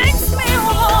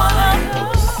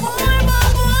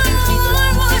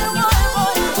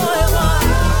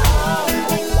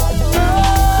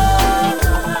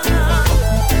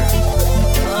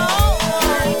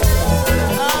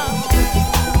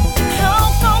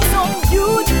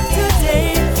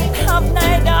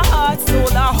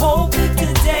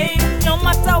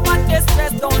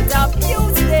 Stress, don't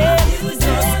abuse them.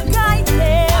 Just guide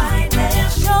them.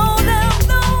 Show them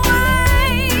the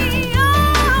way.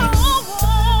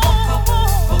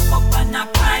 Buck up on a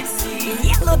crime scene.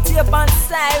 Yellow tape and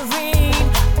siren.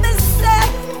 They say,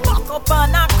 buck up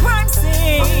on a crime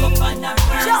scene.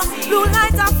 Just blue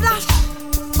lights a flash.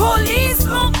 Police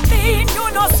look clean. You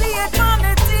don't see it on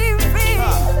the TV.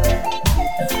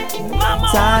 Mama,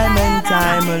 time and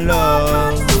time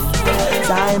alone.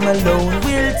 Time alone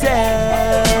will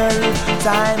tell.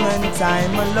 Time and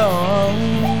time alone.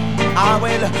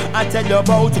 Well, I tell you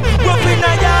about rough in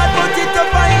a yard, but it's a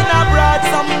fine abroad.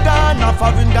 Some gone off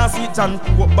having gas it and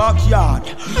walk backyard.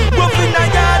 Rough in a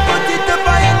yard, but it's a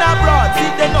fine abroad.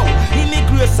 See they know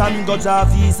immigration got a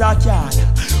visa card.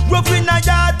 Rough in a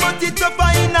yard, but it's a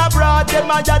fine abroad.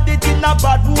 Them a yard it in a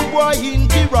bad wood boy in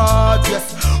the road.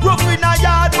 Yes. Rough in a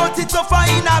yard, but it's a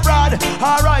fine abroad.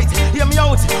 Alright, hear me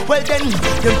out. Well then,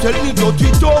 them tell me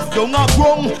dirty tough, young a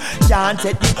grown. Can't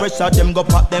take the pressure, them go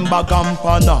pop them bag and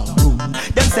pan and boom.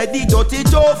 Them say the dirty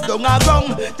tough, young a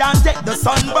grown. Can't take the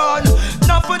sunburn.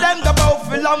 Now for them go bout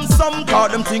for lump sum.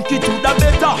 Cause them think it to the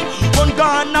better. One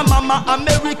Ghana, mama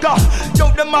America.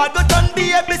 Yo, them all go turn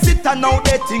babysitter. Now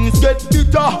they things get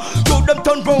bitter. Yo, them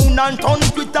turn brown and turn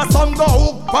Twitter. Some go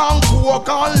hook, pan, coke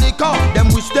and liquor.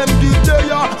 Them wish them did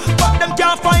there. But them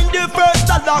can't find the first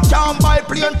dollar. Can't buy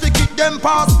plane ticket, them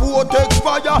passport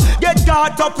expire. Get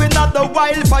caught up in the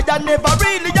wildfire. Never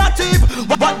really achieve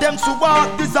what them so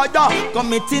hard desire.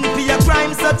 Committing peer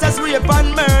crimes such as rape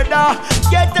and murder.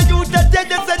 Get the youth that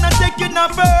tell us and take you no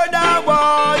further.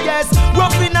 Oh yes,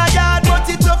 rough in a yard but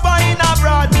it's a fine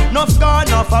abroad. Nuff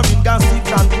gone off a ring and sit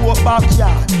and go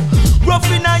backyard. Rough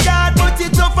in a yard but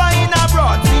it's a fine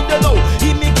abroad. See the low,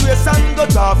 immigration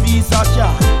got a visa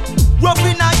card. Rough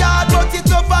in a yard, but it's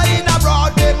a fine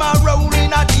abroad. Them a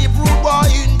rolling a deep root boy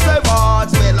in the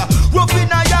wards. Well, rough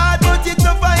in a yard, but it's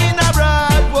a fine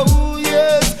abroad. Oh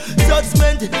yes,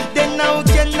 judgment. Then now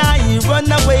can I run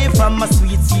away from my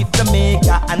sweet chief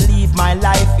Jamaica and leave my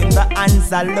life in the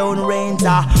hands of Lone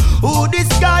Ranger, who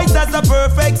disguised as a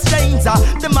perfect stranger?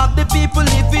 Them have the people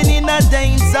living in a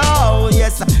danger. Oh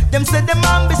yes, them say them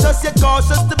ambitious yet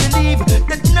cautious to believe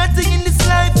that nothing in this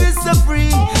life is so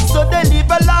free. So they live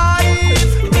a life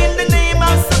in the name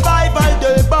of survival.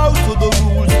 They bow to the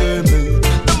rules they made.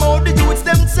 The more the youths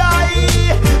them try,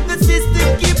 the system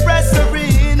keep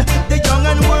pressuring the young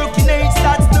and working age.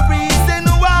 That's the reason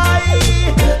why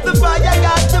the fire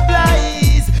got to blaze.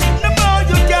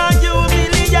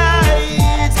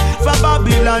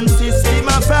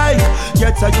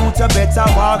 So you better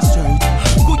walk straight.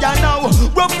 Good ya now,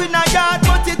 rough in a yard,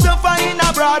 but it's tougher in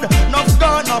a broad. Nuff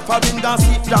gone, nuff a been gone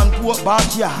sit down to a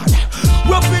backyard.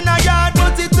 Rough in a yard,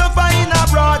 but it's tougher in a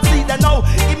broad. See that now,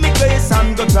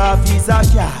 immigration go to visa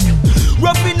card.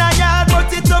 Rough in a yard,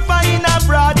 but it's tougher in a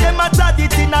broad. Them a tad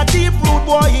it in a deep root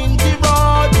boy in the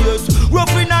road. Yes, rough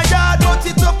in a yard, but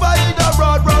it's tougher in a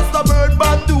broad. Rasta burn,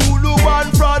 bandulu and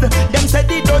fraud. Them say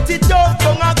the dirty dog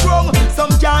tongue a grown.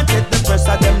 Some can't take the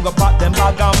pressure, them go pop them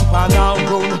bag and pan and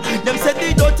run. Them say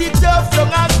the dirty dog tongue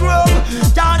a grown.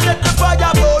 Can't take the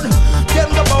fire burn. Them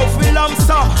go bout film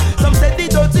star. Some say the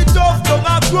dirty dog tongue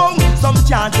a grown. Some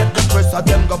can't take the pressure,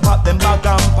 them go pop them bag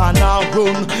and pan and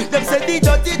run. Them say the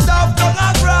dirty dog tongue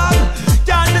a grown.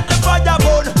 Can't take the fire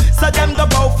burn. So them go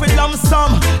bout film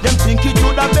some. Them think it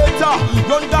would have better.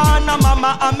 Run Ghana,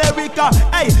 Mama, America.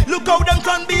 Hey, look how them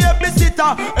can be a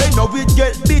visitor. Hey, no it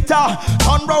get bitter.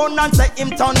 Turn round and say him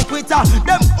turn quitter.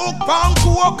 Them hook and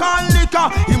coke and liquor.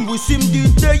 Him wish him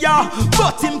did there,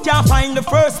 but him can't find the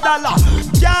first dollar.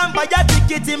 Can't buy a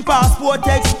ticket, him passport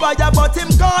expire, but him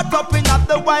caught up in at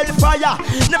the wildfire.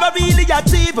 Never really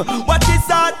achieve what his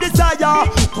heart desire.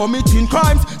 Committing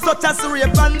crimes such as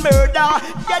rape and murder.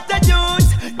 Get the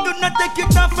youth, do not take it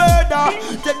no further.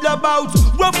 Tell about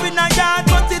rough in a yard,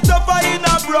 but it's tougher in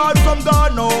a broad. Some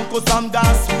gone home, cause some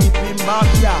gone sweep him back,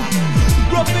 yeah.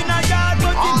 Rough in a yard,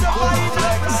 but it's tougher in a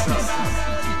broad.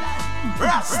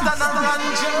 Rasta na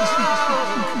ranjo.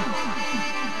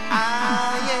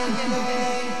 Ah, yeah.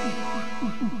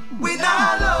 We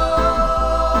not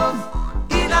love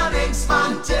in an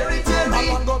expand territory. I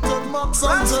want to take Max and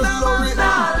Rasta man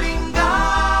na linger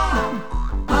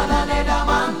on another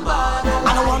man border. I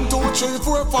want 2, 3,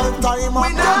 4, 5 times. We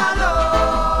not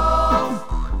love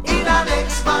in an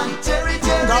expand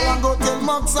territory. I want to take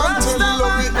Max and Rasta tell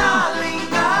man you. na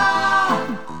linger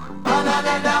on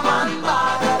another man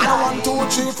border. 2,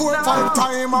 3, 4, 5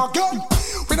 times again.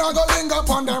 We not go linger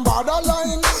upon them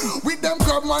borderline. With them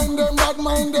crab mind, them bad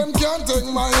mind, them can't take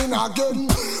mine again.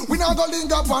 We not go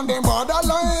linger upon them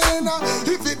borderline.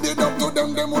 If it did up to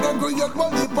them wouldn't create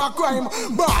one heap of crime.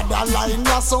 Borderline,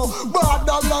 yeah, so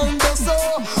borderline, they so.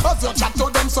 As you chat to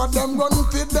them, so them run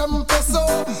feed them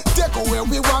peso. Take away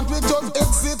we want, we just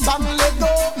exit and let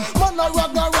go. Man a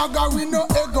ragga, we no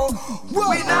ego.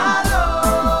 We not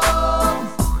love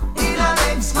in an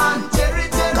expand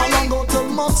territory. Come on, go tell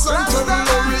Max and tell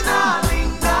Larry.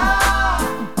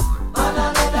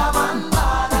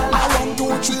 I want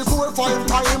 2, 3, 4, 5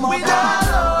 times We not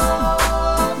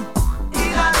love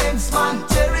in an expand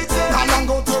territory. Come on,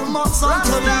 go tell Max and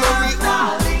tell Larry.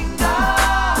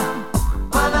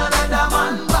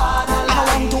 I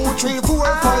want 2, 3, 4,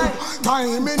 5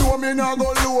 time. Me know me not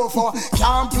go low for.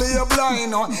 Can't play a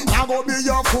blind. Now go be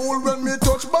a fool when me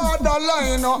touch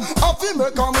borderline. I feel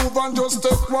make a move and just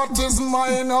take what is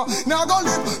mine. Now go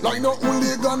live like no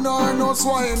hooligan or no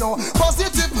swine.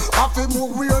 Positive, I feel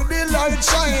move where the light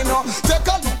shine. Take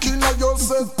a look in at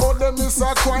yourself, for them is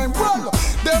a crime. Well,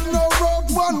 them no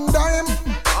rob one dime.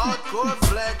 Hardcore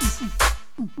flex.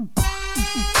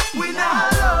 We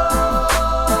not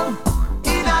love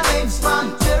in an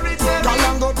expand territory. Come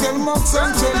on, go tell Max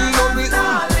and tell Larry.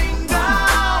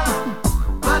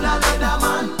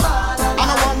 I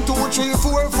want 2, 3,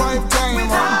 4, 5 times. We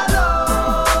not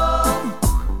love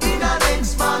in an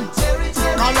expand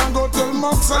territory. Come on, go tell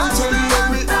Max and tell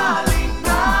Larry.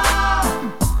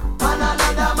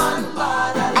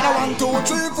 I want 2,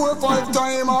 3, 4, 5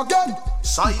 times again.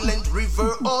 Silent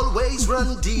river always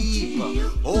run deep.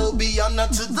 Oh, be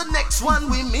honored to the next one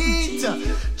we meet.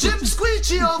 Jim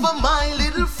Squeegee over my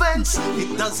little fence.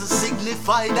 It doesn't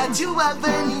signify that you have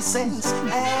any sense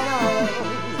at all.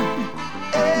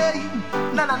 Hey,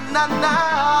 na na na na.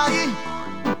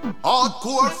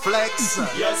 Hardcore flex.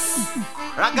 Yes.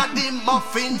 Ragga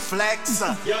muffin flex.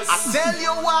 Yes. I tell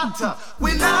you what,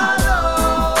 we not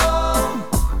love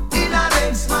in an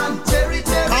expand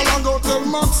territory. Come on, go tell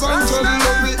Max and tell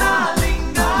Larry.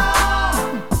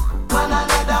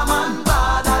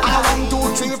 I want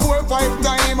 2, 3, 4, 5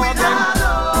 times again.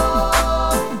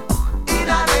 In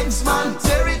an expand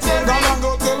territory. Come on,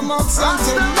 go tell Max and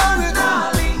tell Larry.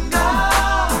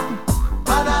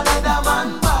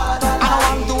 I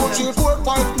want 2, 3, 4,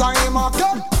 5 times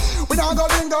again. We not go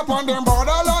linger upon them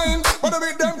borderline. But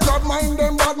with them club mind,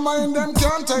 them bad mind, them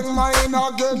can't take mine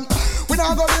again. We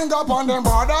not go linger upon them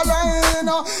borderline.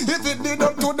 If it did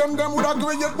up to them would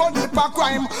agree it but it a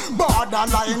crime.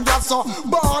 Borderline, that's so.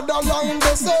 Borderline,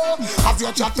 they so. As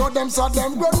you chat to them, so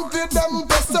them run feed them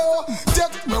peso.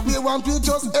 Take where we want, we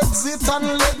just exit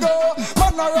and let go.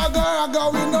 Man a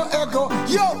ragga, we no echo.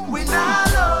 Yo, We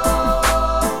not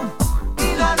love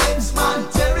in an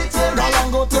expand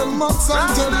territory. go tell Max youths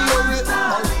and tell Larry.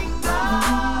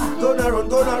 Gonna run,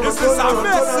 This is a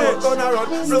message. gonna run.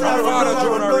 Too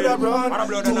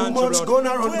much,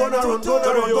 gonna run.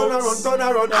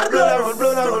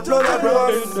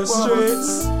 In the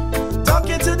streets.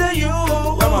 Talking to the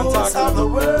youth of the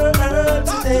world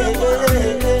today.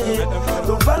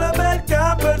 Don't follow bad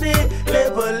company, they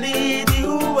will lead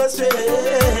you astray.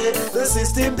 The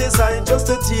system designed just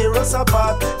to tear us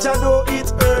apart. Jah know it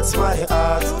hurts my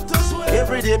heart.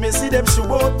 Every day me see them shoot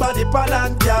out body pan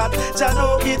and cat. Jah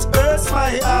know it hurts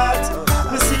my heart.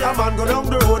 Me see a man go down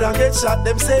the road and get shot,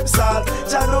 them same salt.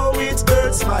 Jah know it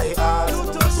hurts my heart.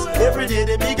 Every day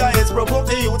the bigger heads provoke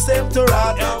the youth same to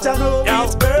rot. Jah know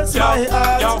it hurts my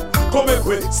heart. Come here,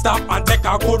 we stop and take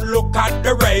a good look at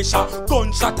the ratio.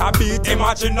 Gunshot a beat,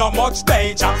 imagine how much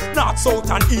danger. North,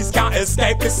 south and east can't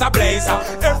escape, it's a blazer.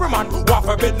 Every man want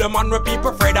to build the man with people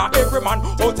afraid of. Every man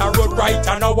out a road right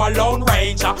and now a lone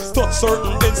ranger. Touch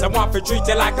certain things and want to treat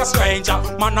you like a stranger.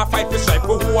 Man a fight for stripe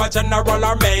for who a general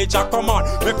or major. Come on,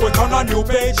 make we turn a new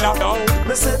page now.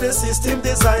 Me say the system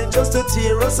designed just to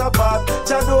tear us apart.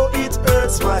 Jah know it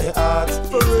hurts my heart.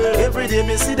 Every day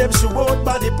me see them shoot out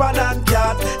body pan and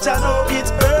cat. Jah know it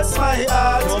hurts my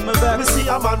heart. Me see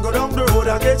a man go down the road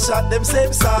and get shot, them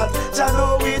same salt. Jah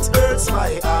know it hurts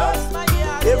my heart.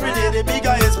 Every day the bigger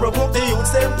heads provoke the youth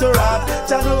same to rot.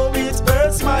 Jah know it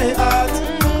hurts my heart.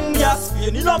 Gas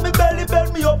pain in me belly,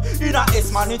 bend me up. In a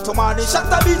S-man into money, shut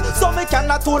a beat, so me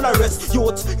cannot tolerate.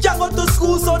 Youth can't go to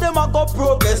school, so them a go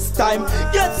progress. Time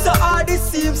gets so hard, it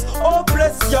seems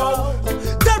hopeless, yo.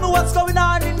 Tell me what's going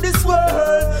on in this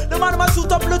world. The man must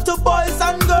shoot up little boys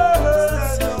and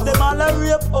girls. Them all a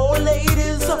rape old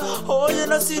ladies. Oh, you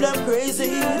know see them crazy,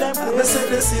 Me say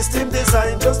the system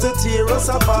designed just to tear us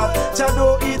apart. Jah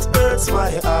know it hurts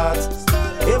my heart.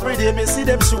 Every day me see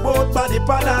them shoot out body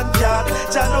pan and cat.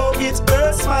 Jah know it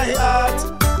hurts my heart.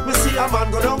 Me see a man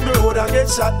go down the road and get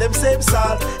shot, them same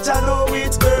salt. Jah know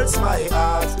it hurts my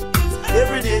heart.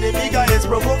 Every day the bigger heads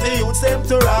provoke the youth same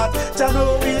to rot. Jah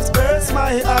know it hurts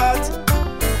my heart.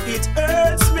 It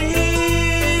hurts me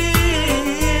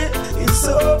in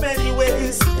so many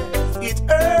ways. It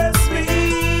hurts me.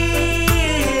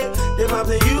 Them have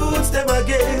the youths, them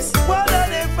against. What are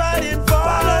they fighting for?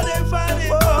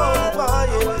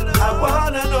 I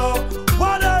wanna know,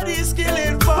 what are these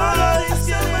killing for?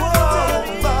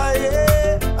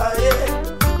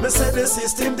 Me say the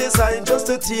system designed just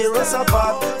to tear us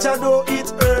apart. Jah know it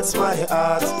hurts my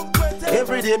heart.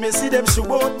 Every day me see them shoot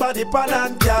out body pan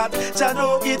and cat. Jah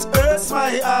know it hurts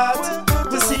my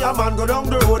heart. Me see a man go down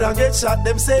the road and get shot,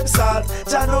 them same salt.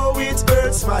 Jah know it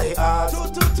hurts my heart.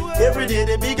 Every day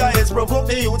the bigger heads provoke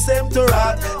the youth same to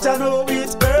rot. Jah know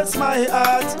it hurts my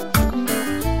heart.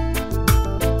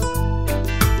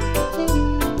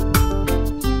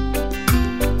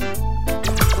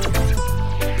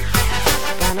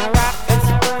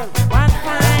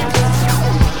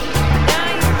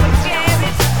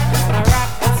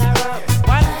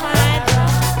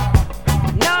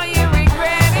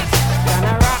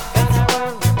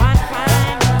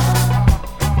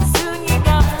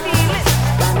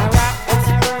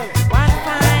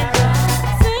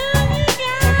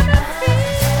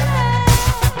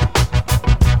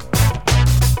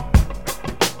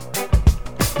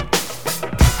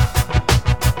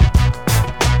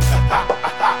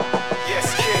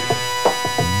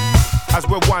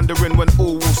 When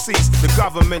all will cease, the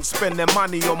government spend their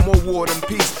money on more war than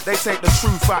peace. They take the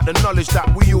truth out, the knowledge that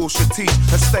we all should teach,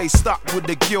 and stay stuck with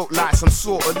the guilt like some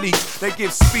sort of leak. They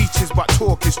give speeches but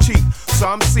talk is cheap, so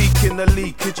I'm seeking the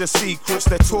leakage of secrets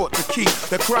they're taught to keep.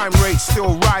 The crime rate's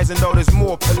still rising though there's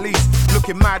more police,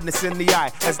 looking madness in the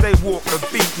eye as they walk the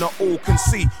beat. Not all can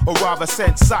see, or rather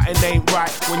sense something ain't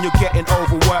right when you're getting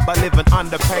overworked by living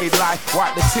underpaid life.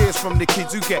 Wipe the tears from the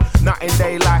kids who get nothing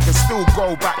they like and still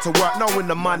go back to work knowing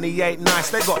the money ain't nice.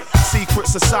 They got secret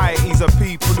societies of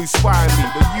people who spy me.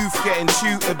 The youth getting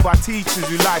tutored by teachers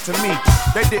who lie to me.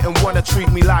 They didn't want to treat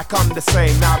me like I'm the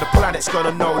same. Now the planet's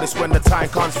gonna know this when the time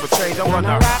comes for change. I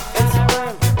wanna rap this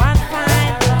world one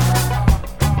time.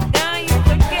 Now you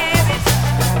forget it.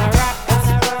 Gonna rap this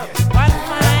world one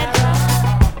time.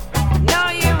 Now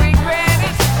you regret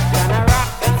it. Gonna rap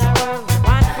this world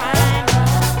one time.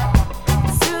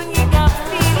 Soon you gonna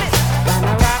feel it.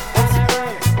 Gonna rap this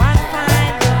world one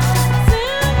time.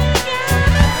 Soon you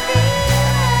gonna feel it.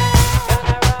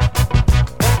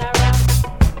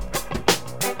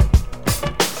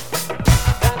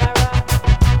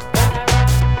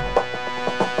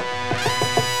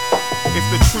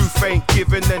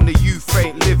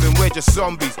 just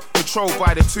zombies, controlled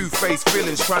by the two-faced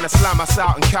villains, trying to slam us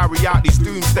out and carry out these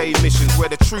doomsday missions where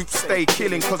the troops stay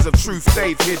killing cause of truth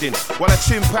they've hidden. While a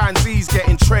chimpanzee's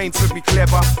getting trained to be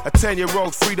clever, a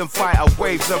 10-year-old freedom fighter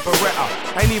waves a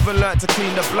Beretta. Ain't even learnt to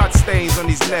clean the blood stains on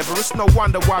his leather. It's no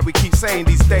wonder why we keep saying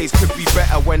these days could be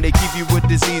better, when they give you a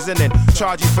disease and then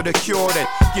charge you for the cure, then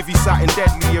give you something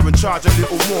deadlier and charge a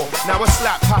little more. Now a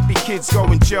slap happy kids go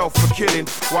in jail for killing,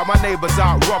 while my neighbour's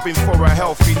out robbing for a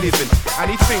healthy living. And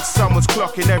he thinks someone's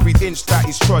clocking every inch that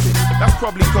he's trodden. That's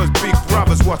probably cause Big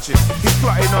Brother's watching. He's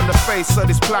plotting on the face of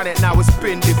this planet, now it's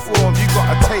been deformed. You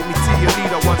gotta take me to your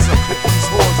leader once I clip these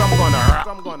horns. I'm gonna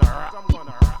rap.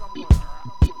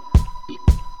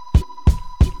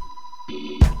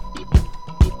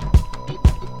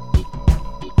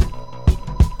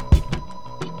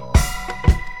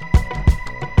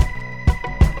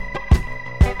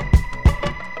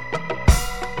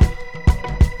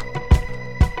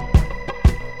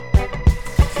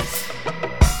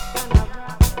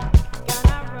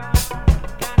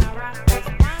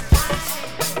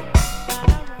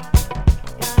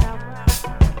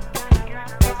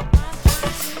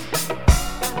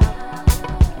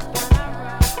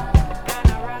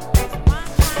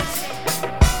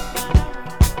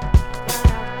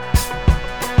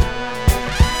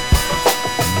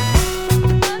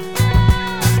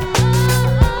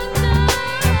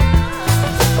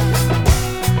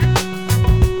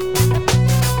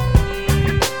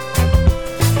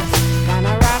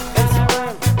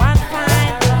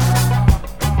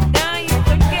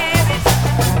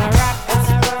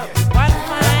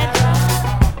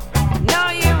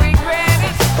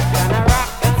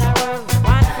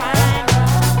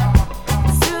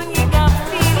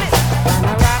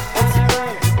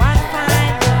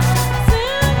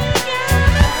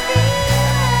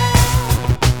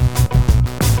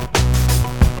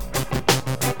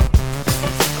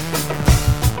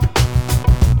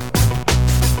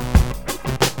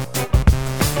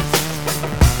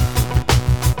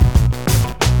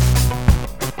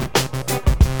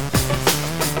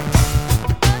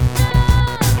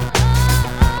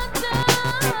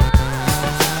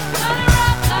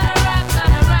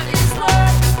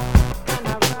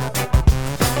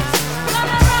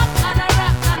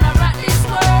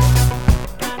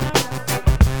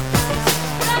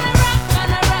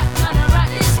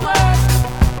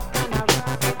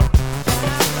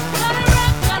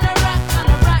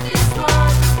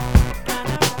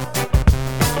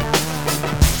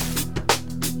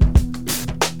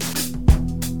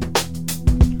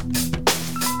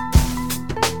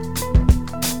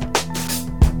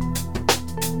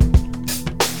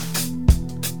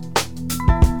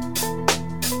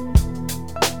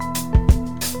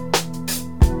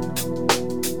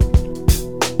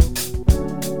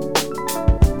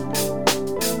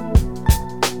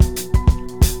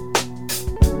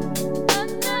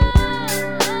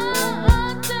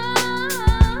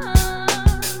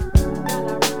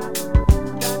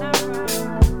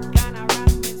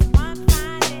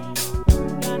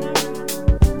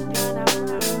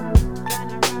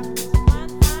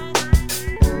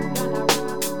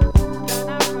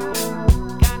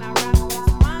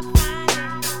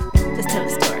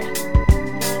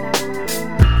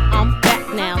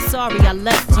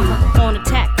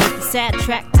 sad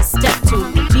track to step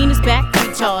to. Gina's back,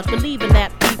 recharge, believing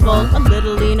that people a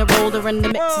little leaner, older, and the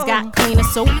mix has got cleaner.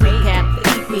 So recap the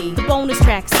EP, the bonus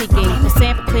track seeking, the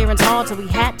sample clearance hard, so we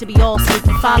had to be all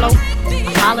sneaky. Follow,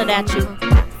 I hollered at you.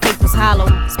 Faith was hollow.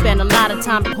 Spent a lot of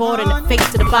time recording it,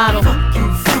 fake to the bottle.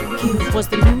 Fuck you was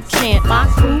the new chant. My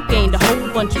crew gained a whole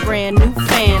bunch of brand new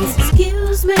fans.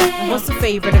 Excuse me, what's the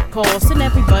favorite of course? And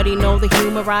everybody know the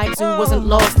humor I do wasn't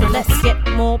lost. But let's get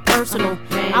more personal.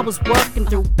 I was working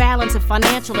through balance and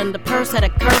financial, and the purse had a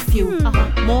curfew.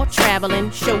 More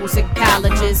traveling, shows at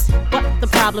colleges. But the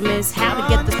problem is how to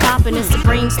get this poppin'. It's a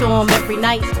brainstorm every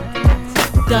night.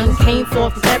 Done came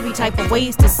forth with every type of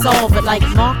ways to solve it, like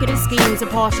marketing schemes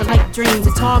and partial like dreams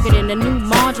and targeting a new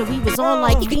margin. We was all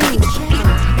like beans. You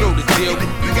know the deal,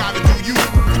 you gotta do you.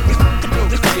 You know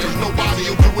the deal, nobody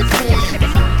will do it for you.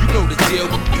 You know the deal,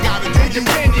 you gotta do you.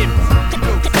 You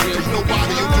know the deal,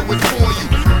 nobody will do it for you.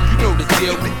 You know the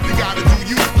deal, you gotta do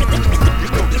you. You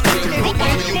know the deal,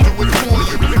 nobody will do it for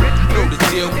you. You know the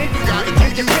deal, you gotta do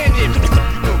you. You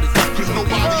know the deal,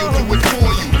 nobody will do it for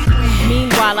you.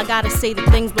 Meanwhile, I gotta say that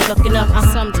things been looking up.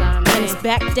 Sometimes it's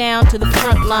back down to the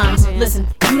front lines. Listen,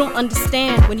 you don't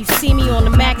understand. When you see me on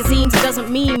the magazines, it doesn't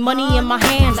mean money in my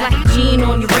hands like a gene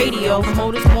on your radio.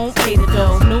 Promoters won't pay the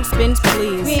dough. No spins,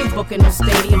 please. We ain't booking no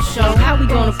stadium show. How we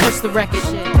gonna push the record?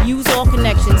 Use all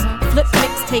connections. Flip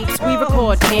mixtapes, we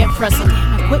record, can't press them.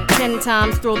 Quit 10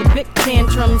 times, throw the big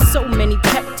tantrums. So many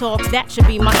pep talks, that should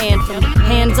be my anthem.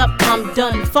 Hands up, I'm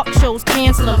done. Fuck shows,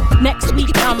 cancel them. Next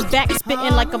week, I'm back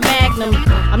spitting like a magnum.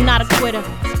 I'm not a quitter.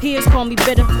 Peers call me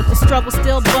bitter, but the struggle's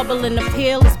still bubbling. The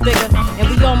appeal is bigger, and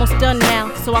we almost done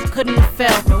now, so I couldn't have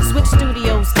fell. Switch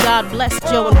studios, God bless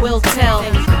Joe and Will Tell.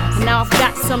 And now I've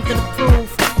got something to prove.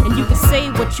 And you can say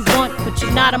what you want, but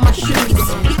you're not in my shoes.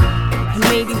 And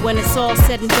maybe when it's all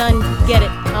said and done, you get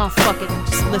it. Oh, fuck it,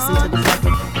 just listen to the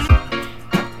record.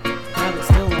 Probably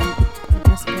still won't.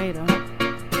 That's okay though.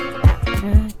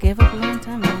 Gave up a long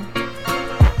time ago.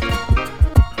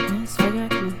 Just figure I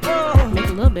can make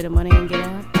a little bit of money and get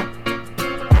out.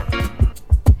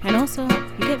 And also,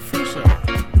 you get free shit.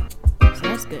 So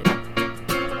that's good.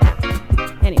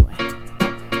 Anyway.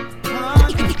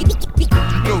 You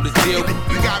know the deal,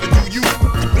 you gotta do you.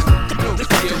 You know the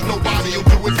deal, nobody will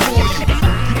do it for you.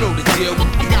 You know the deal,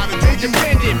 you gotta do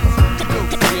independent. You know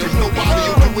the deal, nobody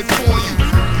will do it for you.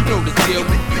 You know the deal,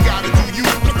 you gotta do you.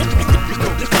 You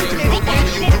know the deal,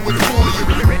 nobody will do it for you.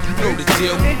 You know the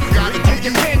deal, you gotta do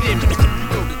independent. You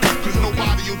know the deal,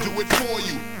 nobody will do it for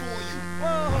you.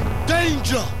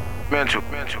 Danger. Mental.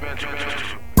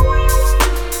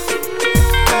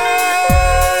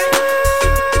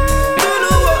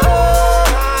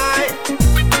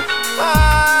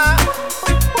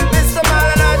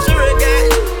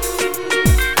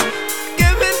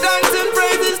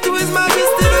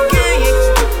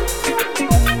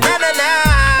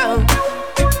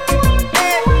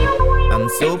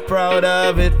 Proud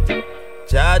of it,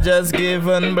 Jah just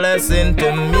given blessing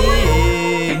to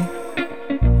me.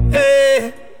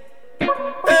 Hey,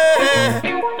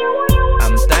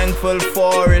 I'm thankful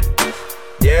for it.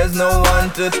 There's no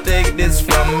one to take this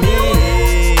from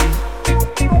me.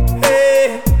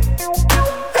 Hey,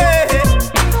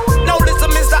 now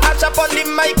listen, Mr. Ash up on the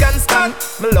mic and stand.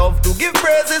 Me love to give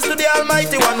praises to the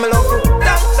Almighty One. Me love to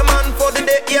thank the man for the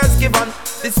day He has given.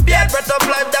 The spirit breath of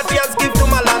life that He has given to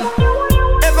my land.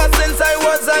 Ever since I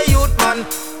was a youth man,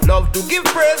 love to give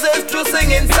praises through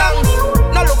singing songs.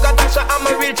 Now look at Asha, I'm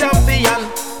a real champion,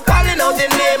 calling out the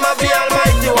name of the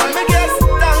Almighty One. Me guess,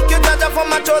 thank you Jaja for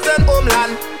my chosen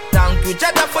homeland. Thank you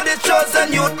Jaja for the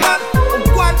chosen youth man who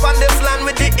go on from this land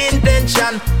with the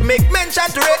intention to make mention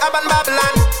to Rahab and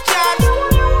Babylon. John,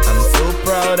 I'm so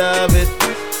proud of it.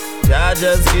 Jah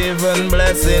just given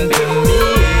blessing to me.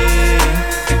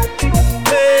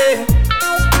 Hey.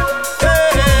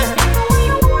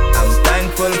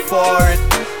 For it,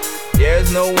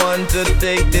 there's no one to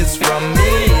take this from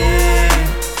me.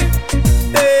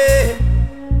 Hey,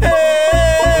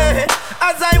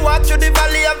 as I walk through the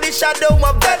valley of the shadow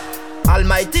of death,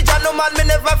 Almighty Jah, no man me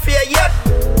never fear yet.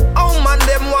 Oh man,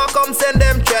 them walk come send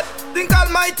them threat. Think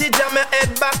Almighty Jah, me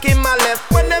head back in my left.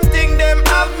 When them think them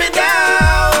have me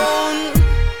down,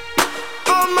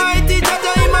 Almighty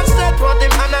Jah, He must set what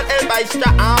him and held by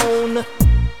down.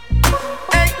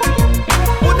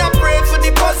 For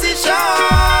the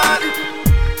position,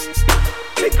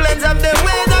 we cleanse up the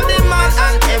ways of the man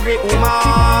and every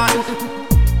woman.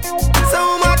 So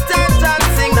much time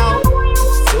sing now.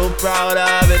 So proud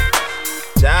of it.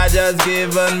 Jah just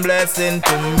given blessing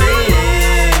to me.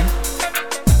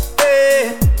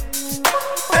 Hey,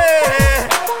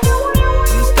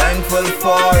 I'm thankful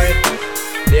for it.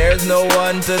 There's no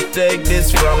one to take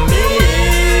this from me.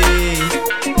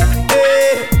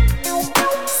 Hey.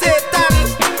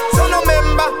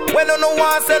 When no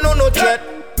one say no threat.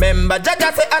 Remember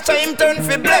Jaja say Asha him turn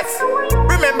fi bless.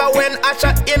 Remember when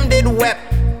Asha him did wept.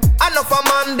 Enough a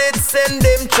man did send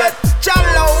him threat. Jah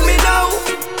love me now.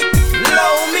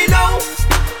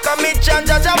 Come me chant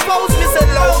Jaja pose me say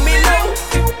love me now.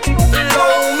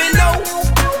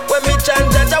 When me chant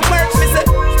Jaja works me say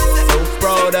so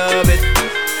proud of it.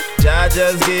 Jah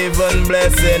just given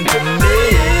blessing to me.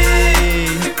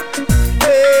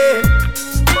 Hey.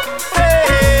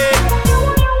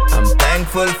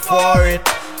 Thankful for it.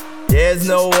 There's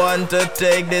no one to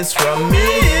take this from me.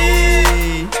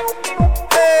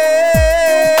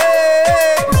 Hey.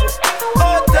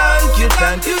 Oh, thank you,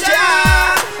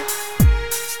 Jah.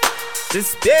 The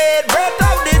spirit breath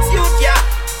of this youth, yeah.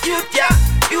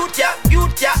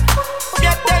 Me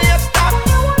tell you stop.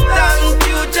 Thank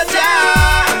you, Jah.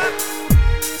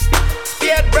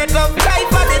 Spirit breath of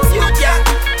life of this youth, yeah.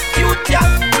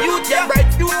 Right,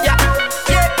 youth, yeah.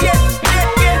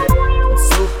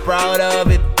 Proud of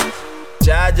it.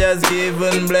 Jah has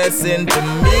given blessing to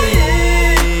me.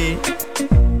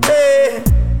 Hey,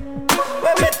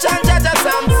 when me chant Jaja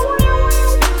Psalms.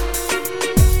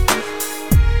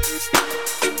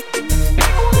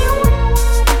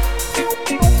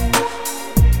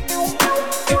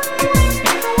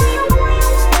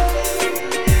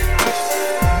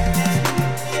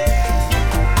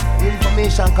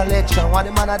 Information collection, what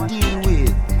the man a deal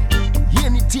with?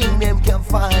 Anything them can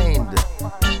find.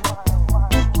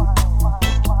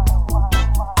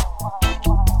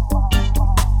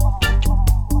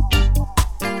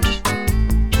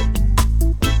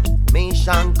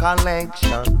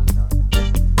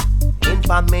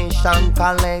 Information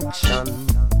collection,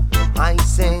 I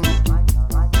sing.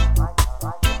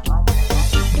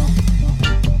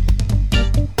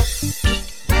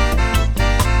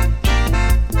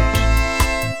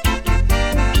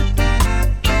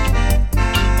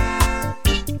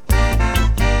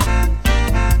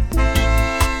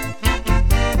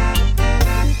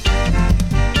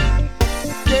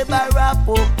 Them a rap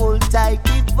up type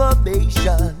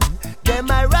information. Them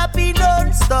a rapping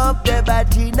non-stop, them a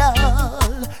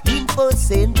general info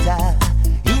center,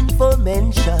 info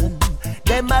mention.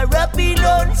 Them a rapping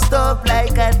non-stop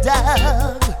like a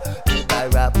dog. Them a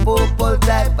rap up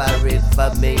type of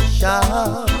information.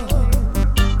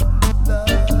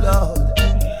 Lord,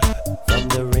 from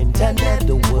the internet,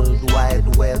 the World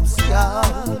Wide Web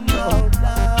scandal.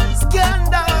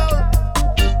 Them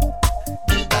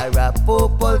a rap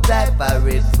up type of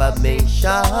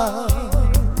information.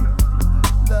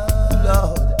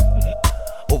 Lord,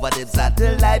 over the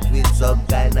satellite with some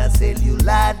kind of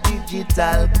cellular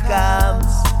digital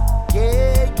cams.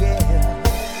 Yeah,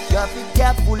 yeah. You have to be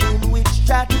careful in which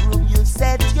chat room you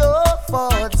set your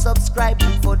phone. Subscribe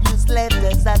for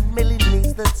newsletters and mailing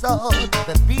lists and so on.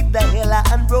 The beat the hell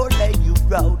and roll like you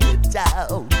round it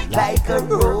down like a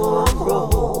roll.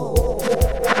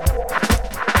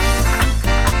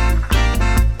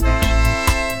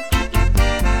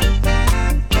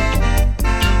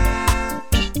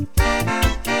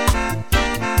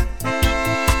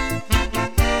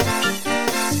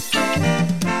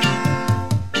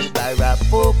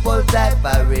 Purple type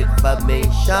of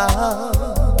information,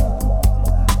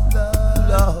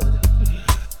 Lord,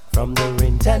 from the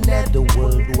internet, the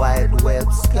World Wide Web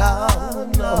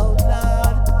scandal,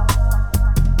 Lord,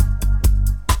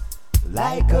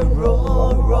 like a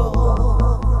roll,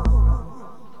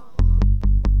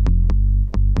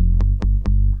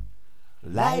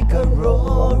 like a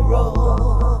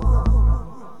roll,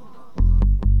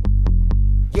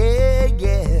 yeah,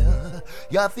 yeah.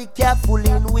 You have to be careful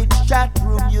in which chat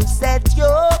room you set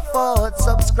your phone.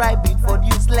 Subscribing for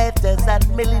newsletters and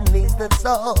mailing lists and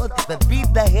so on. But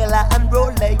beat the hell and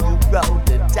roll like you round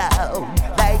the town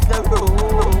like a roll.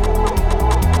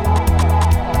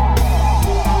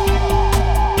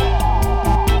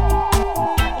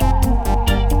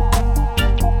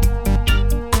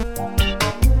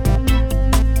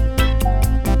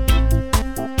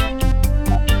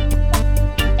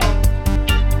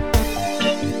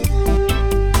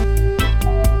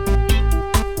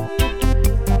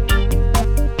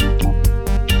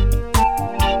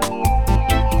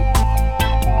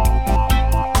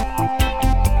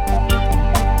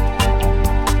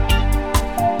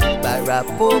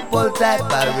 Purple type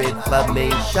of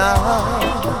information,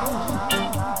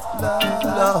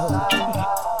 Lord.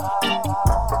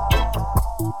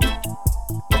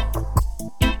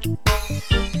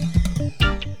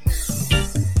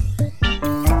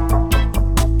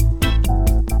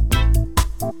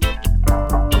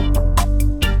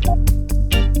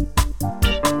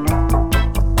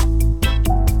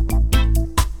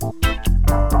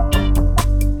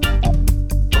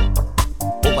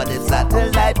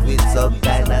 With some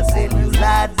kind of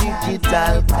cellular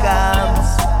digital cams.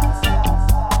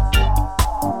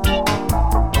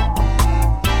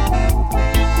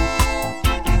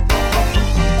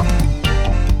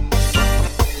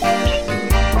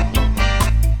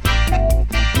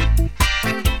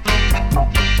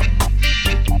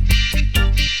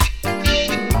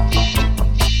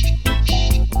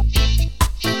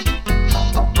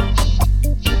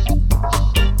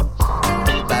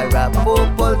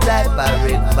 Purple type of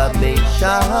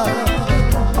information.